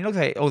rain. Looks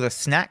like all the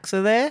snacks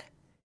are there.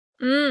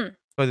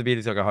 For the bit,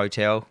 it's like a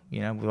hotel,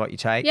 you know, with what you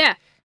take. Yeah.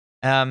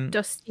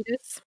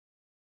 Dostitos.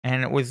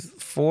 And it was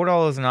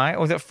 $4 a night. Or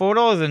was it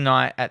 $4 a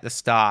night at the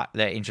start,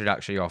 their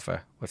introductory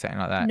offer or something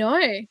like that?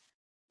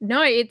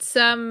 No, it's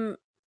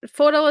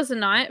 $4 a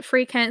night,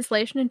 free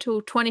cancellation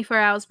until 24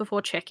 hours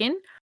before check-in.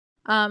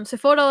 So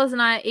 $4 a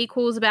night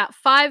equals about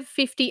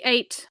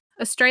 $5.58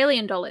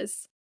 Australian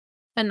dollars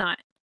a night.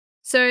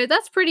 So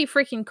that's pretty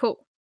freaking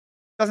cool.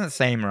 Doesn't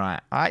seem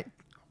right.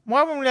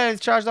 Why wouldn't they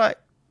charge like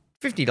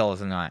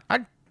 $50 a night?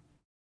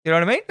 You know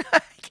what I mean?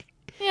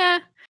 Yeah.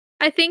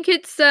 I think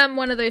it's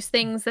one of those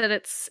things that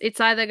it's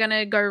either going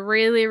to go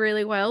really,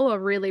 really well or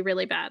really,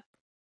 really bad.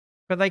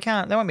 But they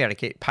won't be able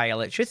to pay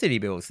electricity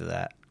bills for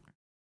that.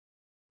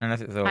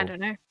 Unless it's all... I don't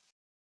know.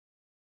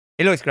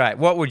 It looks great.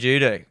 What would you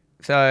do?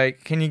 So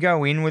can you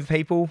go in with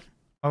people,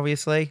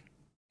 obviously?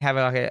 Have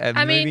like a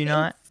movie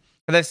night?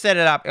 But they've set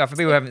it up, for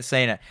people who haven't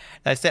seen it,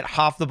 they've set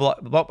half the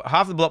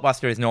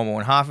Blockbuster is normal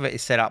and half of it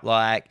is set up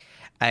like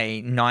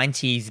a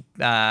 90s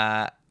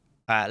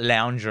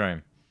lounge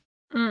room.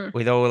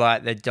 With all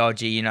like the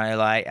dodgy, you know,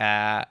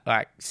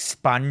 like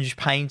sponge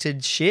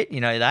painted shit, you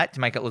know, that to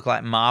make it look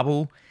like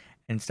marble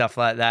and stuff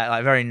like that,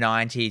 like very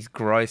 90s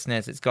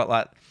grossness. It's got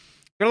a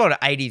lot of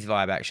 80s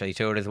vibe actually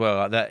to it as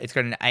well. Like it's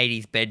got an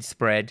 80s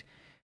bedspread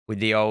with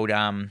the old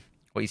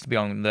what used to be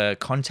on the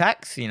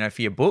contacts, you know,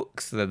 for your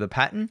books, the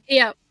pattern.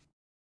 Yeah.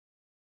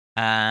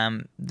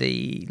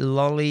 The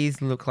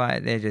lollies look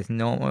like they're just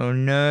normal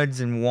Nerds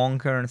and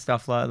Wonka and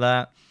stuff like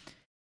that.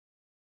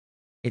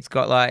 It's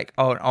got like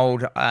an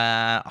old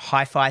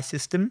hi-fi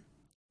system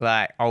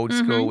like old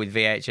school with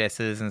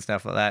VHSs and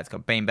stuff like that. It's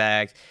got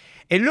beanbags.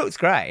 It looks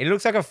great. It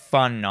looks like a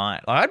fun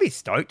night. Like I'd be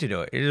stoked to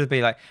do it. It'd just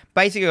be like,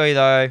 basically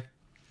though,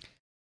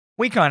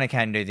 we kind of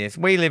can do this.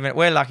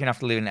 We're lucky enough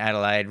to live in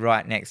Adelaide,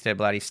 right next to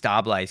bloody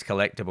Starblaze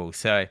Collectibles.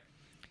 So,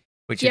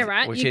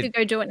 You could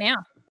go do it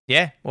now.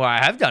 Yeah, well,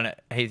 I have done it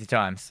heaps of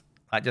times.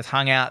 Like just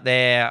hung out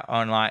there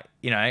on like,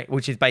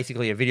 which is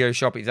basically a video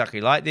shop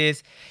exactly like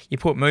this. You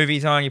put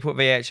movies on, you put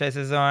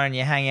VHSs on,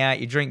 you hang out,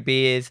 you drink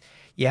beers,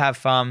 you have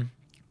fun.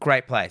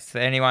 Great place for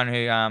anyone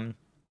who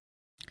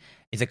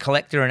is a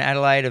collector in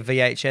Adelaide of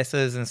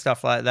VHSs and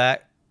stuff like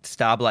that.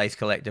 Starblaze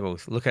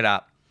Collectibles, look it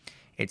up.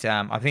 It's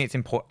I think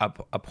it's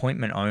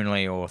appointment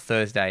only, or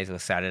Thursdays or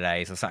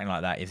Saturdays or something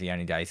like that is the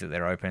only days that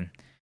they're open.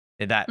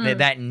 They're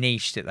that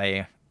niche that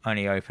they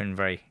only open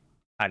very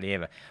hardly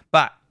ever.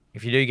 But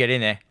if you do get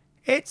in there,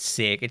 it's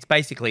sick. It's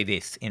basically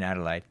this in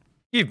Adelaide.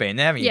 You've been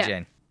there, haven't you,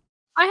 Jen?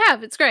 I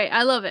have. It's great.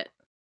 I love it.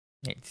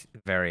 It's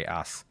very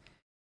us.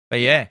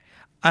 But yeah,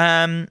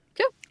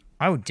 cool.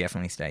 I would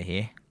definitely stay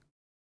here,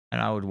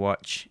 and I would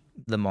watch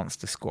The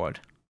Monster Squad.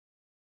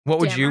 What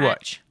would you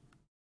watch?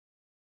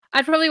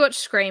 I'd probably watch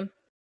Scream.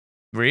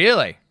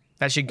 Really?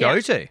 That's your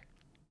go-to?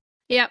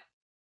 Yep.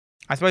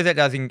 I suppose that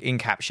does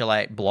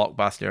encapsulate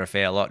Blockbuster a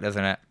fair lot,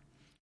 doesn't it?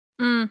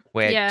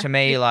 Where to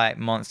me, like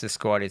Monster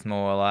Squad is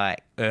more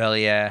like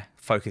earlier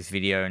Focus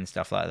Video and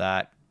stuff like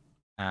that,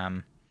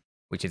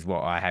 which is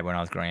what I had when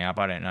I was growing up.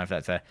 I don't know if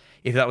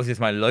that was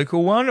just my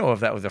local one or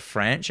if that was a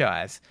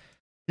franchise.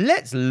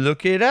 Let's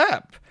look it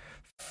up.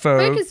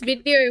 Focus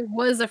Video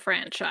was a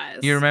franchise.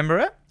 You remember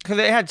it? Because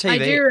it had TV. I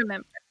do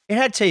remember. It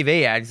had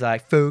TV ads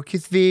like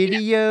Focus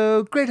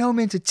Video, great home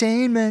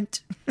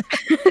entertainment.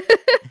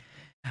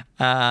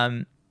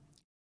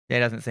 There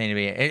doesn't seem to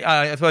be.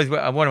 I suppose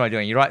what am I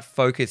doing? You write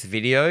Focus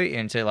Video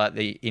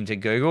into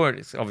Google.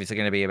 It's obviously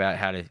going to be about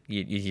how to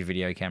use your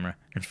video camera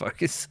and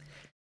focus.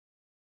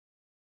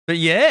 But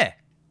yeah,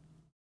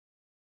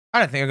 I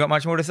don't think I've got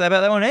much more to say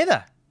about that one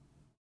either.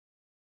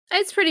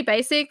 It's pretty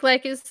basic.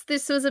 Like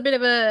this was a bit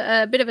of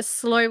a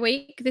slow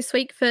week this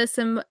week for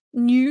some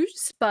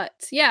news,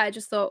 but yeah, I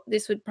just thought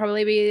this would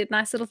probably be a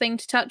nice little thing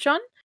to touch on,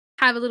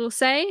 have a little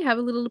say, have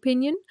a little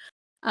opinion.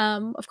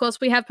 Of course,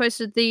 we have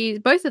posted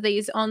both of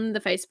these on the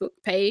Facebook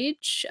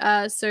page.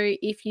 So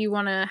if you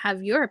want to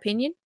have your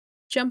opinion,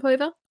 jump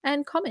over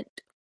and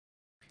comment.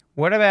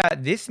 What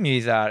about this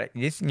news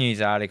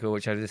article,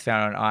 which I just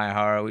found on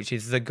iHorror, which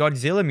is the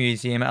Godzilla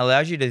Museum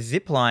allows you to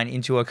zip line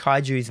into a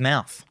kaiju's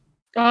mouth.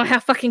 Oh, how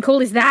fucking cool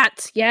is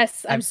that?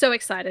 Yes, I'm so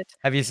excited.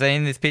 Have you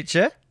seen this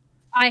picture?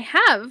 I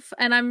have,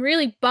 and I'm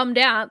really bummed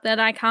out that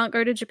I can't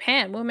go to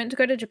Japan. We were meant to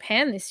go to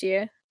Japan this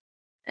year,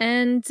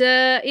 and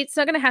it's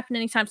not going to happen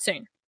anytime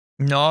soon.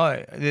 No,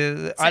 I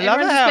love how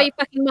just wear your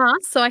fucking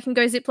mask so I can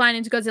go zipline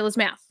into Godzilla's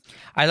mouth.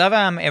 I love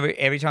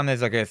every time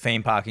there's like a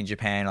theme park in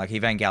Japan, like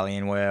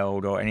Evangelion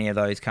World or any of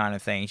those kind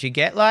of things, you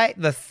get like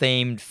the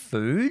themed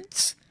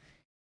foods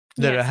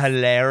that are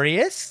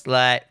hilarious.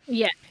 Like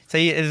so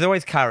there's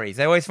always curries.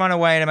 They always find a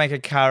way to make a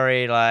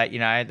curry. Like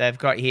they've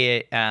got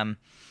here, so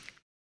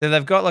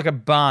they've got like a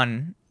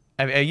bun.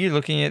 Are you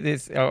looking at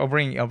this? I'll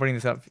bring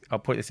this up. I'll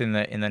put this in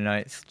the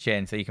notes,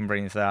 Jen, so you can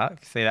bring this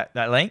up. See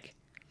that link?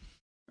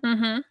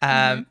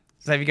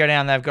 So if you go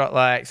down, they've got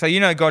like, so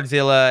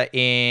Godzilla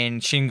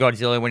in Shin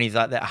Godzilla when he's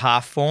like that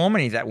half form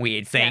and he's that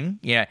weird thing.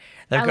 Yeah.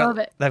 Love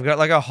it. They've got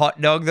like a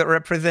hot dog that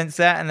represents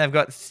that, and they've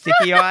got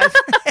sticky eyes.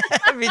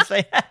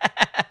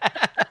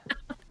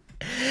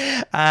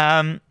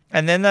 And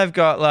then they've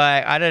got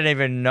like, I don't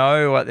even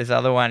know what this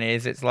other one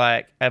is. It's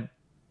like a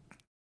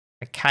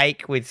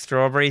cake with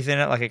strawberries in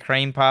it, like a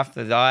cream puff,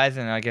 the eyes,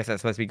 and I guess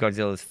that's supposed to be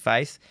Godzilla's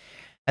face.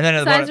 And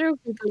then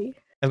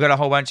they've got a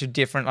whole bunch of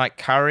different like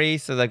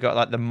curries. So they've got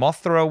like the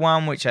Mothra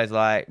one, which has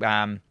like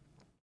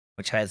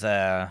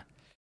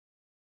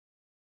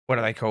what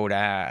are they called?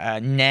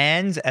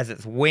 Nans as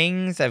its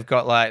wings. They've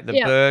got like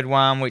the bird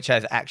one, which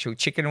has actual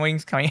chicken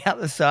wings coming out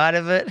the side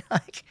of it.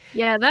 Like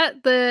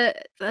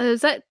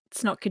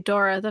it's not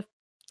Ghidorah.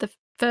 The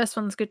first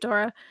one's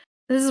Ghidorah.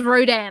 This is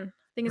Rodan.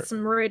 I think it's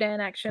some Rodan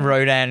action.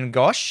 Rodan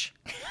Gosh.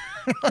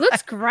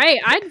 Looks great.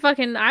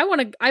 I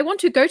want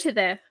to go to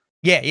there.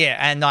 Yeah,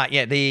 and like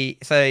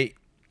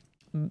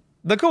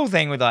the cool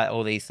thing with like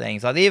all these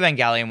things, like the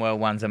Evangelion World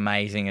one's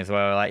amazing as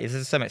well. Like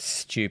there's so much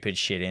stupid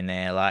shit in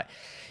there. Like,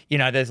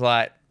 there's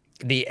like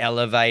the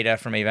elevator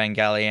from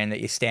Evangelion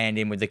that you stand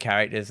in with the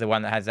characters, the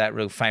one that has that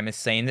real famous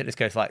scene that just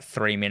goes for like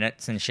 3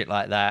 minutes and shit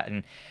like that.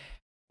 And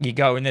you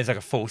go and there's like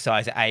a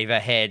full-size Ava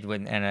head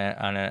when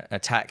an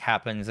attack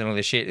happens and all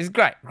this shit. It's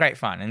great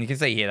fun. And you can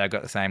see here they've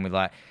got the same with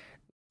like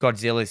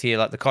Godzilla's here,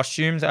 like the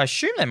costumes. I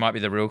assume they might be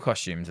the real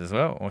costumes as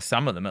well, or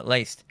some of them at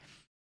least.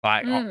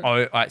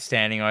 Like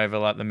standing over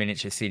like the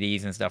miniature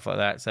cities and stuff like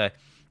that. So,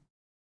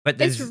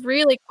 but it's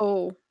really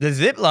cool. The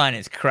zip line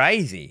is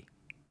crazy.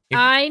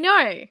 I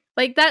know,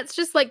 like that's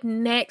just like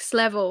next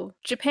level.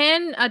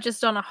 Japan are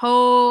just on a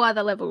whole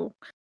other level,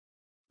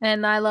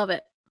 and I love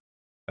it.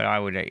 But I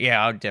would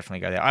definitely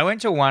go there. I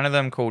went to one of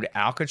them called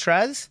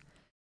Alcatraz,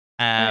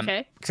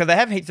 Okay. So they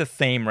have heaps of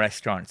theme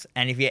restaurants,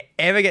 and if you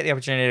ever get the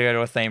opportunity to go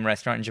to a theme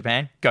restaurant in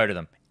Japan, go to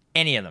them.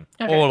 Any of them,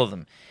 all of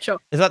them. Sure.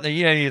 There's like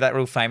that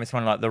real famous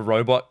one, like the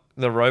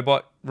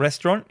robot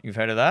restaurant. You've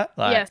heard of that?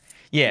 Like, Yes.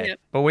 Yeah. Yep.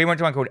 But we went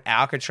to one called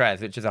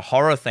Alcatraz, which is a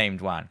horror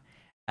themed one,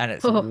 and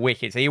it's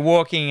wicked. So you're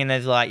walking, and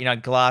there's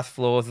like glass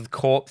floors with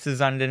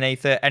corpses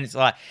underneath it, and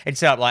it's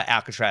set up like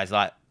Alcatraz,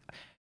 like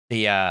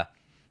the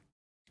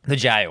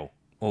jail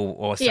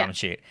or some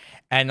shit.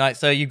 And like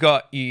so you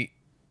got the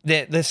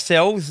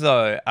cells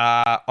though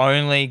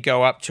only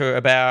go up to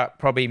about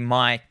probably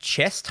my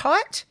chest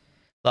height,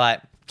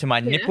 like to my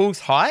nipples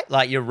height,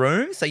 like your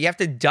room. So you have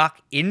to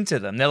duck into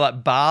them. They're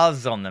like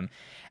bars on them,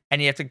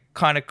 and you have to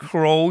kind of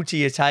crawl to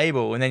your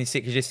table, and then you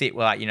sit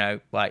without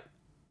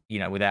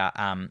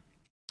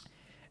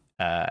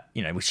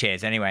with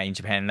chairs anyway in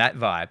Japan, that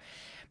vibe.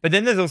 But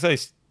then there's also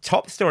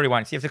top story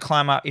ones. You have to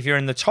climb up. If you're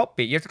in the top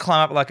bit, you have to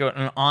climb up like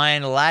an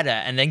iron ladder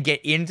and then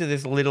get into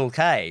this little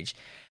cage.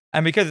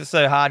 And because it's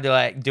so hard to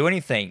like do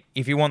anything,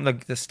 if you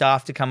want the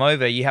staff to come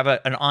over, you have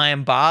an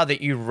iron bar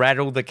that you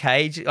rattle the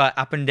cage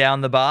up and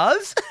down the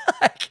bars.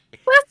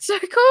 That's so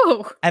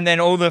cool. And then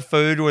all the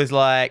food was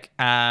like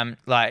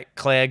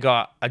Claire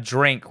got a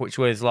drink, which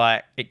was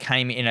like it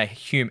came in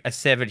a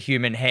severed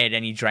human head,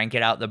 and he drank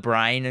it out the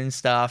brain and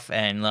stuff,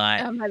 and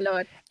like oh my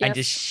lord, and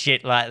just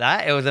shit like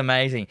that. It was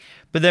amazing.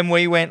 But then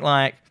we went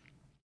like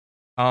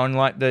on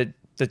like the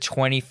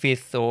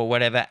 25th or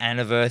whatever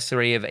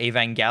anniversary of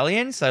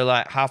Evangelion. So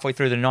like halfway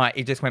through the night,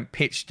 it just went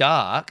pitch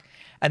dark.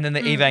 And then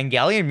the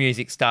Evangelion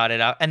music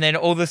started up. And then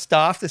all the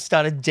staff just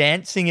started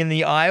dancing in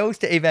the aisles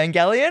to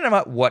Evangelion. I'm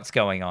like, what's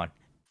going on?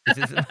 This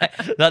is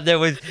like there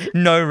was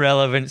no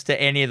relevance to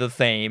any of the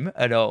theme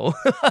at all.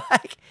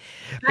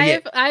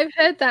 I've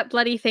heard that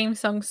bloody theme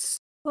song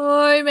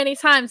so many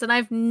times, and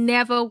I've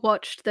never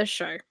watched the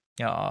show.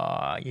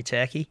 Oh, you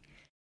turkey.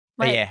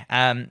 Like,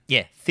 but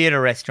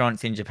theater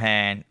restaurants in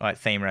Japan, like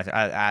theme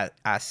restaurants,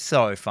 are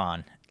so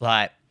fun.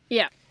 Like,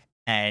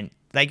 and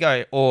they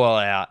go all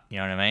out. You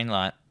know what I mean?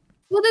 Like,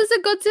 well, there's a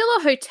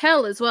Godzilla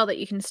hotel as well that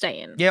you can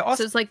stay in. Yeah,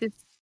 so it's like this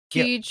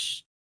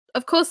huge.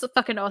 Of course, the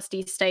fucking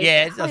Ostie stays.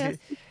 Yeah,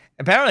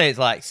 apparently it's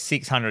like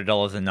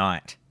 $600 a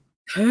night.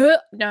 No.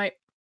 Yeah,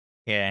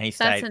 and he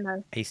That's a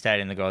no. He stayed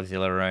in the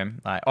Godzilla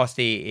room. Like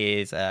Ostie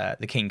is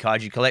the King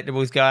Kaiju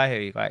collectibles guy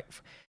who like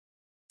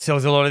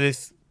sells a lot of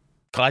this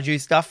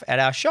kaiju stuff at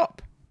our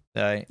shop.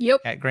 So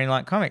at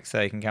Greenlight Comics, so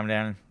you can come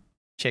down and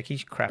check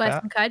his crap buy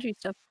out. Some kaiju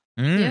stuff.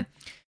 Yeah.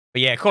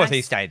 But yeah, of course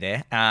he stayed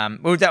there.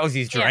 Well, that was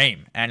his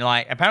dream, and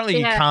like apparently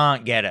you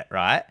can't get it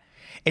right.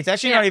 It's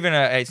actually not even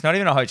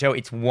a hotel.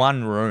 It's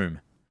one room.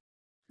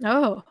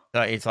 Oh.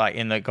 So it's like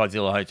in the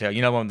Godzilla hotel.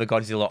 You know, one with the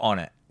Godzilla on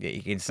it.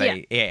 You can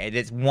see. Yeah,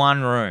 it's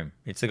one room.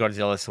 It's the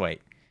Godzilla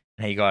suite,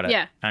 and he got it.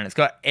 Yeah. And it's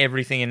got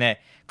everything in there.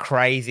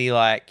 Crazy,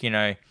 like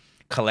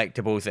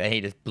collectibles that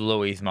he just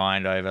blew his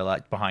mind over,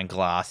 like behind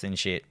glass and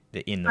shit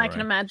in the room. I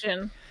can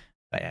imagine.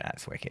 But yeah,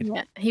 that's wicked.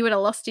 Yeah, he would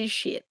have lost his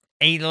shit.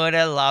 He would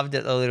have loved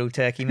it, the little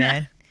turkey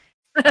man.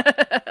 All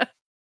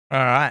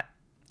right.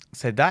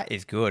 So that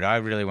is good. I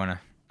really want to.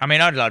 I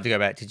mean, I'd love to go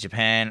back to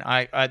Japan.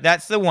 I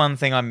that's the one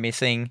thing I'm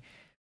missing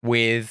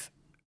with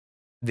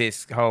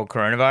this whole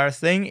coronavirus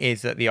thing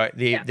is that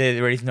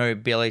there is no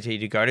ability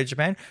to go to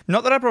Japan.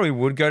 Not that I probably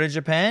would go to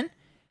Japan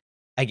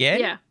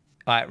again. Yeah.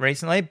 Like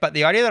recently, but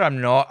the idea that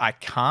I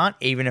can't,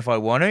 even if I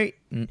want to,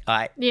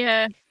 like,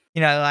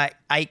 like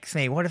aches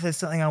me. What if there's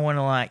something I want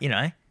to like,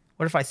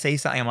 what if I see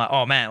something I'm like,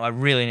 oh man, I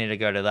really need to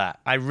go to that.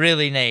 I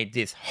really need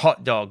this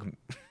hot dog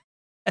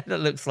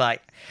that looks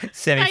like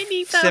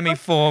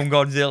semi-formed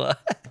Godzilla.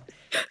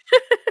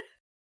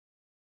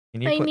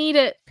 I need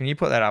it. Can you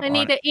put that up? I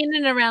need it in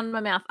and around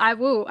my mouth. I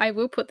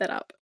will put that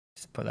up.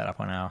 Just put that up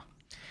on our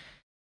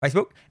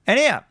Facebook.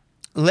 Anyhow,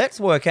 let's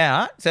work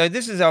out. So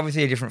this is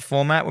obviously a different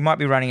format. We might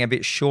be running a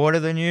bit shorter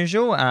than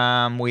usual.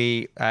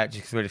 We're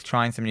just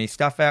trying some new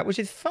stuff out, which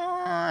is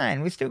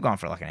fine. We've still gone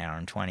for like an hour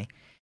and 20.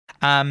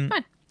 Fine.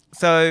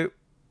 So,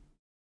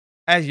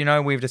 as you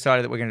know, we've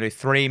decided that we're going to do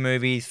 3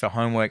 movies for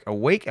homework a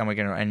week, and we're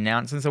going to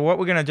announce them. So what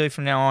we're going to do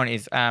from now on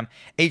is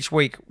each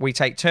week we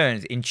take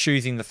turns in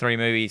choosing the 3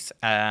 movies.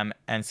 And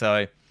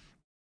so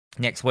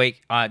this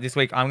week I'm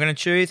going to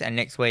choose, and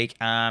next week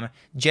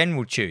Jen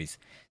will choose.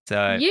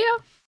 So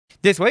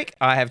this week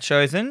I have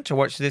chosen to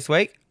watch this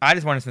week. I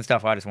just wanted some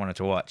stuff I just wanted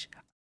to watch.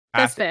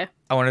 That's fair.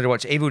 I wanted to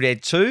watch Evil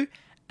Dead 2.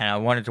 And I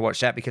wanted to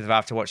watch that because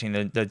after watching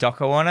the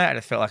doco on it, I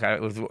just felt like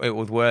it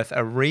was worth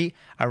a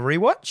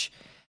rewatch.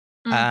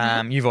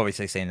 Mm-hmm. You've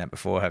obviously seen that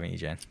before, haven't you,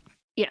 Jen?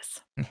 Yes.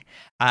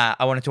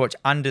 I wanted to watch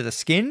Under the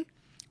Skin,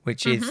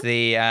 which is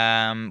the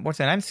what's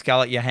her name?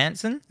 Scarlett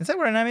Johansson. Is that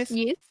what her name is?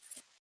 Yes.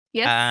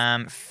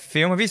 Yes.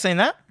 Film. Have you seen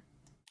that?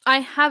 I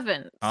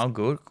haven't. Oh,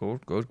 good.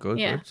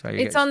 Yeah. Good. So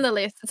it's on the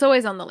list. It's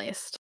always on the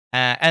list.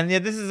 And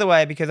this is the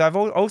way, because I've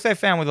also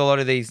found with a lot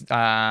of these.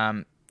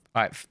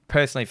 Like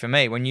personally for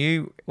me, when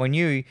you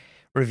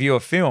review a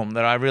film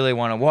that I really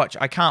want to watch,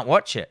 I can't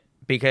watch it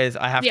because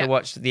I have to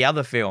watch the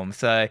other film.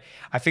 So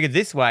I figured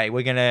this way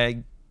we're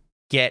gonna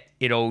get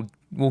it all.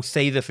 We'll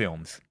see the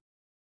films.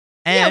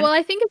 And well,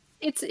 I think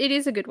it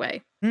is a good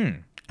way.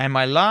 And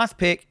my last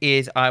pick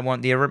is I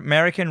want the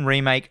American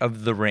remake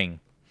of The Ring.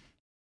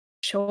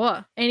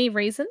 Sure. Any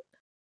reason?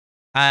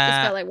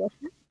 Just felt like watching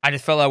it. I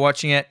just felt like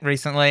watching it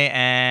recently,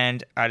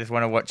 and I just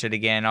want to watch it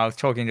again. I was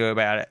talking to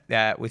about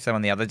it with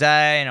someone the other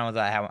day, and I was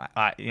like,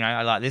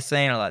 I like this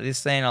scene, I like this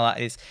scene, I like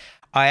this.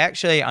 I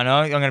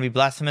know I'm going to be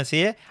blasphemous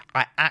here.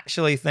 I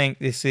actually think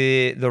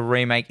the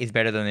remake is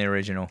better than the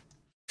original.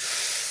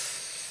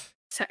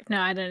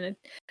 No, I don't know.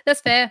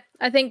 That's fair.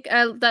 I think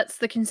that's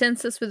the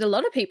consensus with a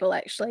lot of people,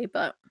 actually.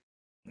 But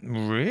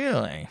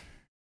really,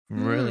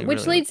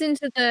 which leads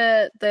into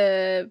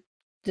the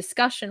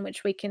discussion,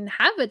 which we can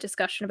have a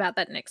discussion about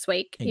that next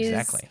week.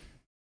 Exactly.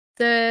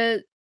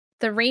 Is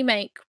the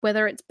remake,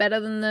 whether it's better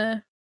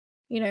than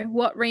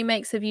what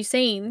remakes have you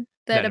seen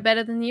that are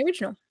better than the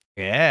original?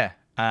 Yeah.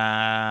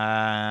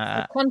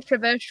 A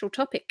controversial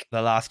topic.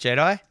 The Last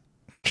Jedi?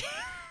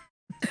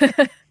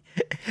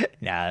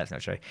 Nah, that's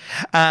not true.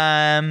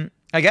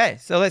 Okay,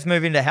 so let's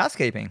move into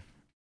housekeeping.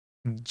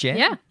 Jen?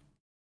 Yeah.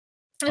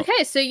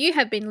 Okay, so you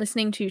have been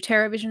listening to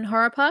TerraVision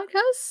Horror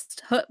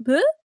Podcast.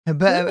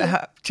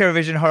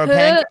 TerraVision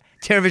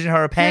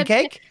Horror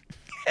Pancake?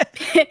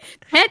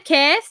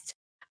 Podcast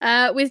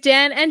with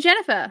Dan and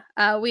Jennifer.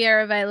 We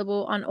are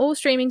available on all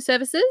streaming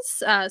services,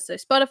 so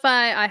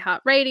Spotify,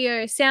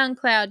 iHeartRadio,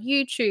 SoundCloud,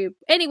 YouTube,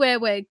 anywhere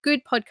where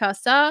good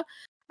podcasts are.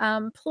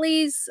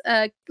 Please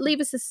leave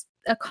us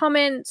a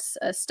comment,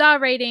 a star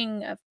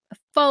rating, a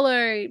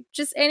follow,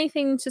 just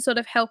anything to sort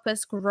of help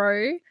us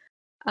grow.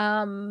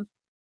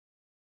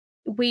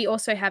 We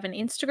also have an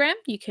Instagram.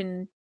 You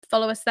can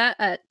follow us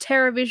at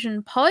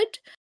TerraVision Pod.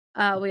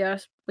 We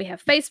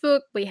have Facebook,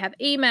 we have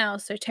email,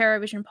 so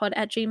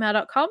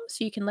terravisionpod@gmail.com,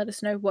 so you can let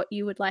us know what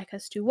you would like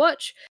us to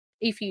watch.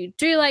 If you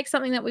do like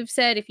something that we've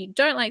said, if you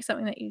don't like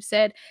something that you've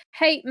said,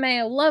 hate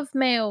mail, love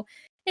mail,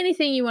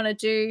 anything you want to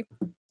do,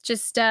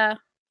 just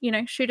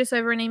shoot us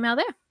over an email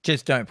there.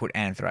 Just don't put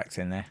anthrax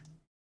in there.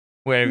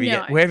 Wherever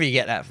you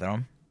get that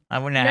from. I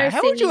wouldn't know.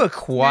 How would you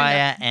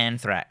acquire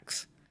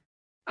anthrax?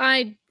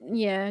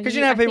 Because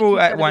you know people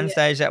at one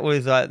stage that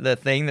was like the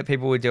thing that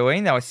people were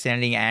doing. They were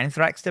sending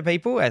anthrax to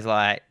people as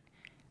like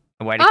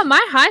a way to. Oh, my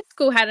high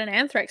school had an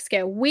anthrax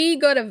scare. We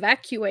got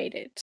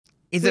evacuated.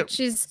 Which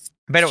is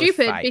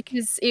stupid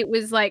because it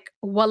was like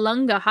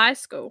Wollonga High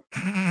School.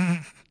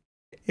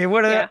 Yeah,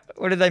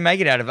 what did they make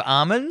it out of?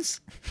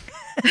 Almonds?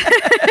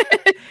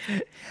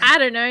 I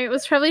don't know. It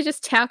was probably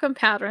just talcum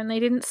powder and they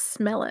didn't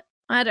smell it.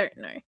 I don't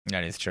know.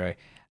 That is true.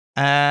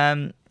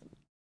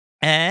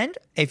 And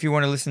if you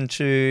want to listen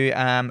to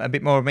a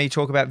bit more of me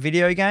talk about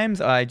video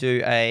games, I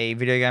do a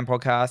video game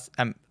podcast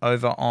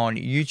over on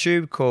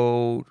YouTube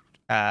called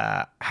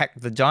Hack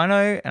the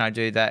Dino, and I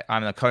do that.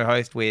 I'm the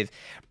co-host with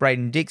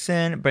Braden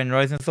Dixon, Brendan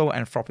Rosenthal,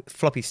 and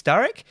Floppy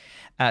Sturrock.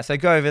 So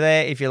go over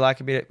there if you want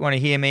to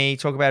hear me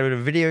talk about a bit of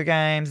video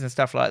games and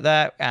stuff like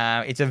that.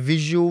 It's a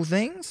visual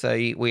thing, so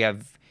we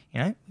have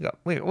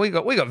we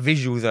got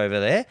visuals over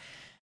there,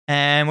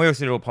 and we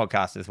also do a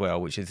podcast as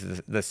well, which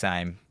is the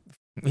same.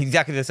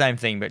 Exactly the same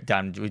thing, but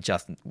done with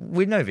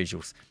no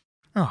visuals.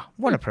 Oh,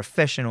 what a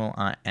professional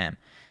I am.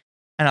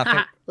 And I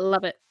think,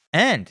 love it.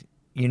 And,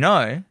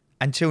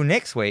 until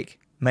next week,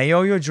 may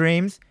all your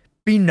dreams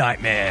be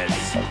nightmares.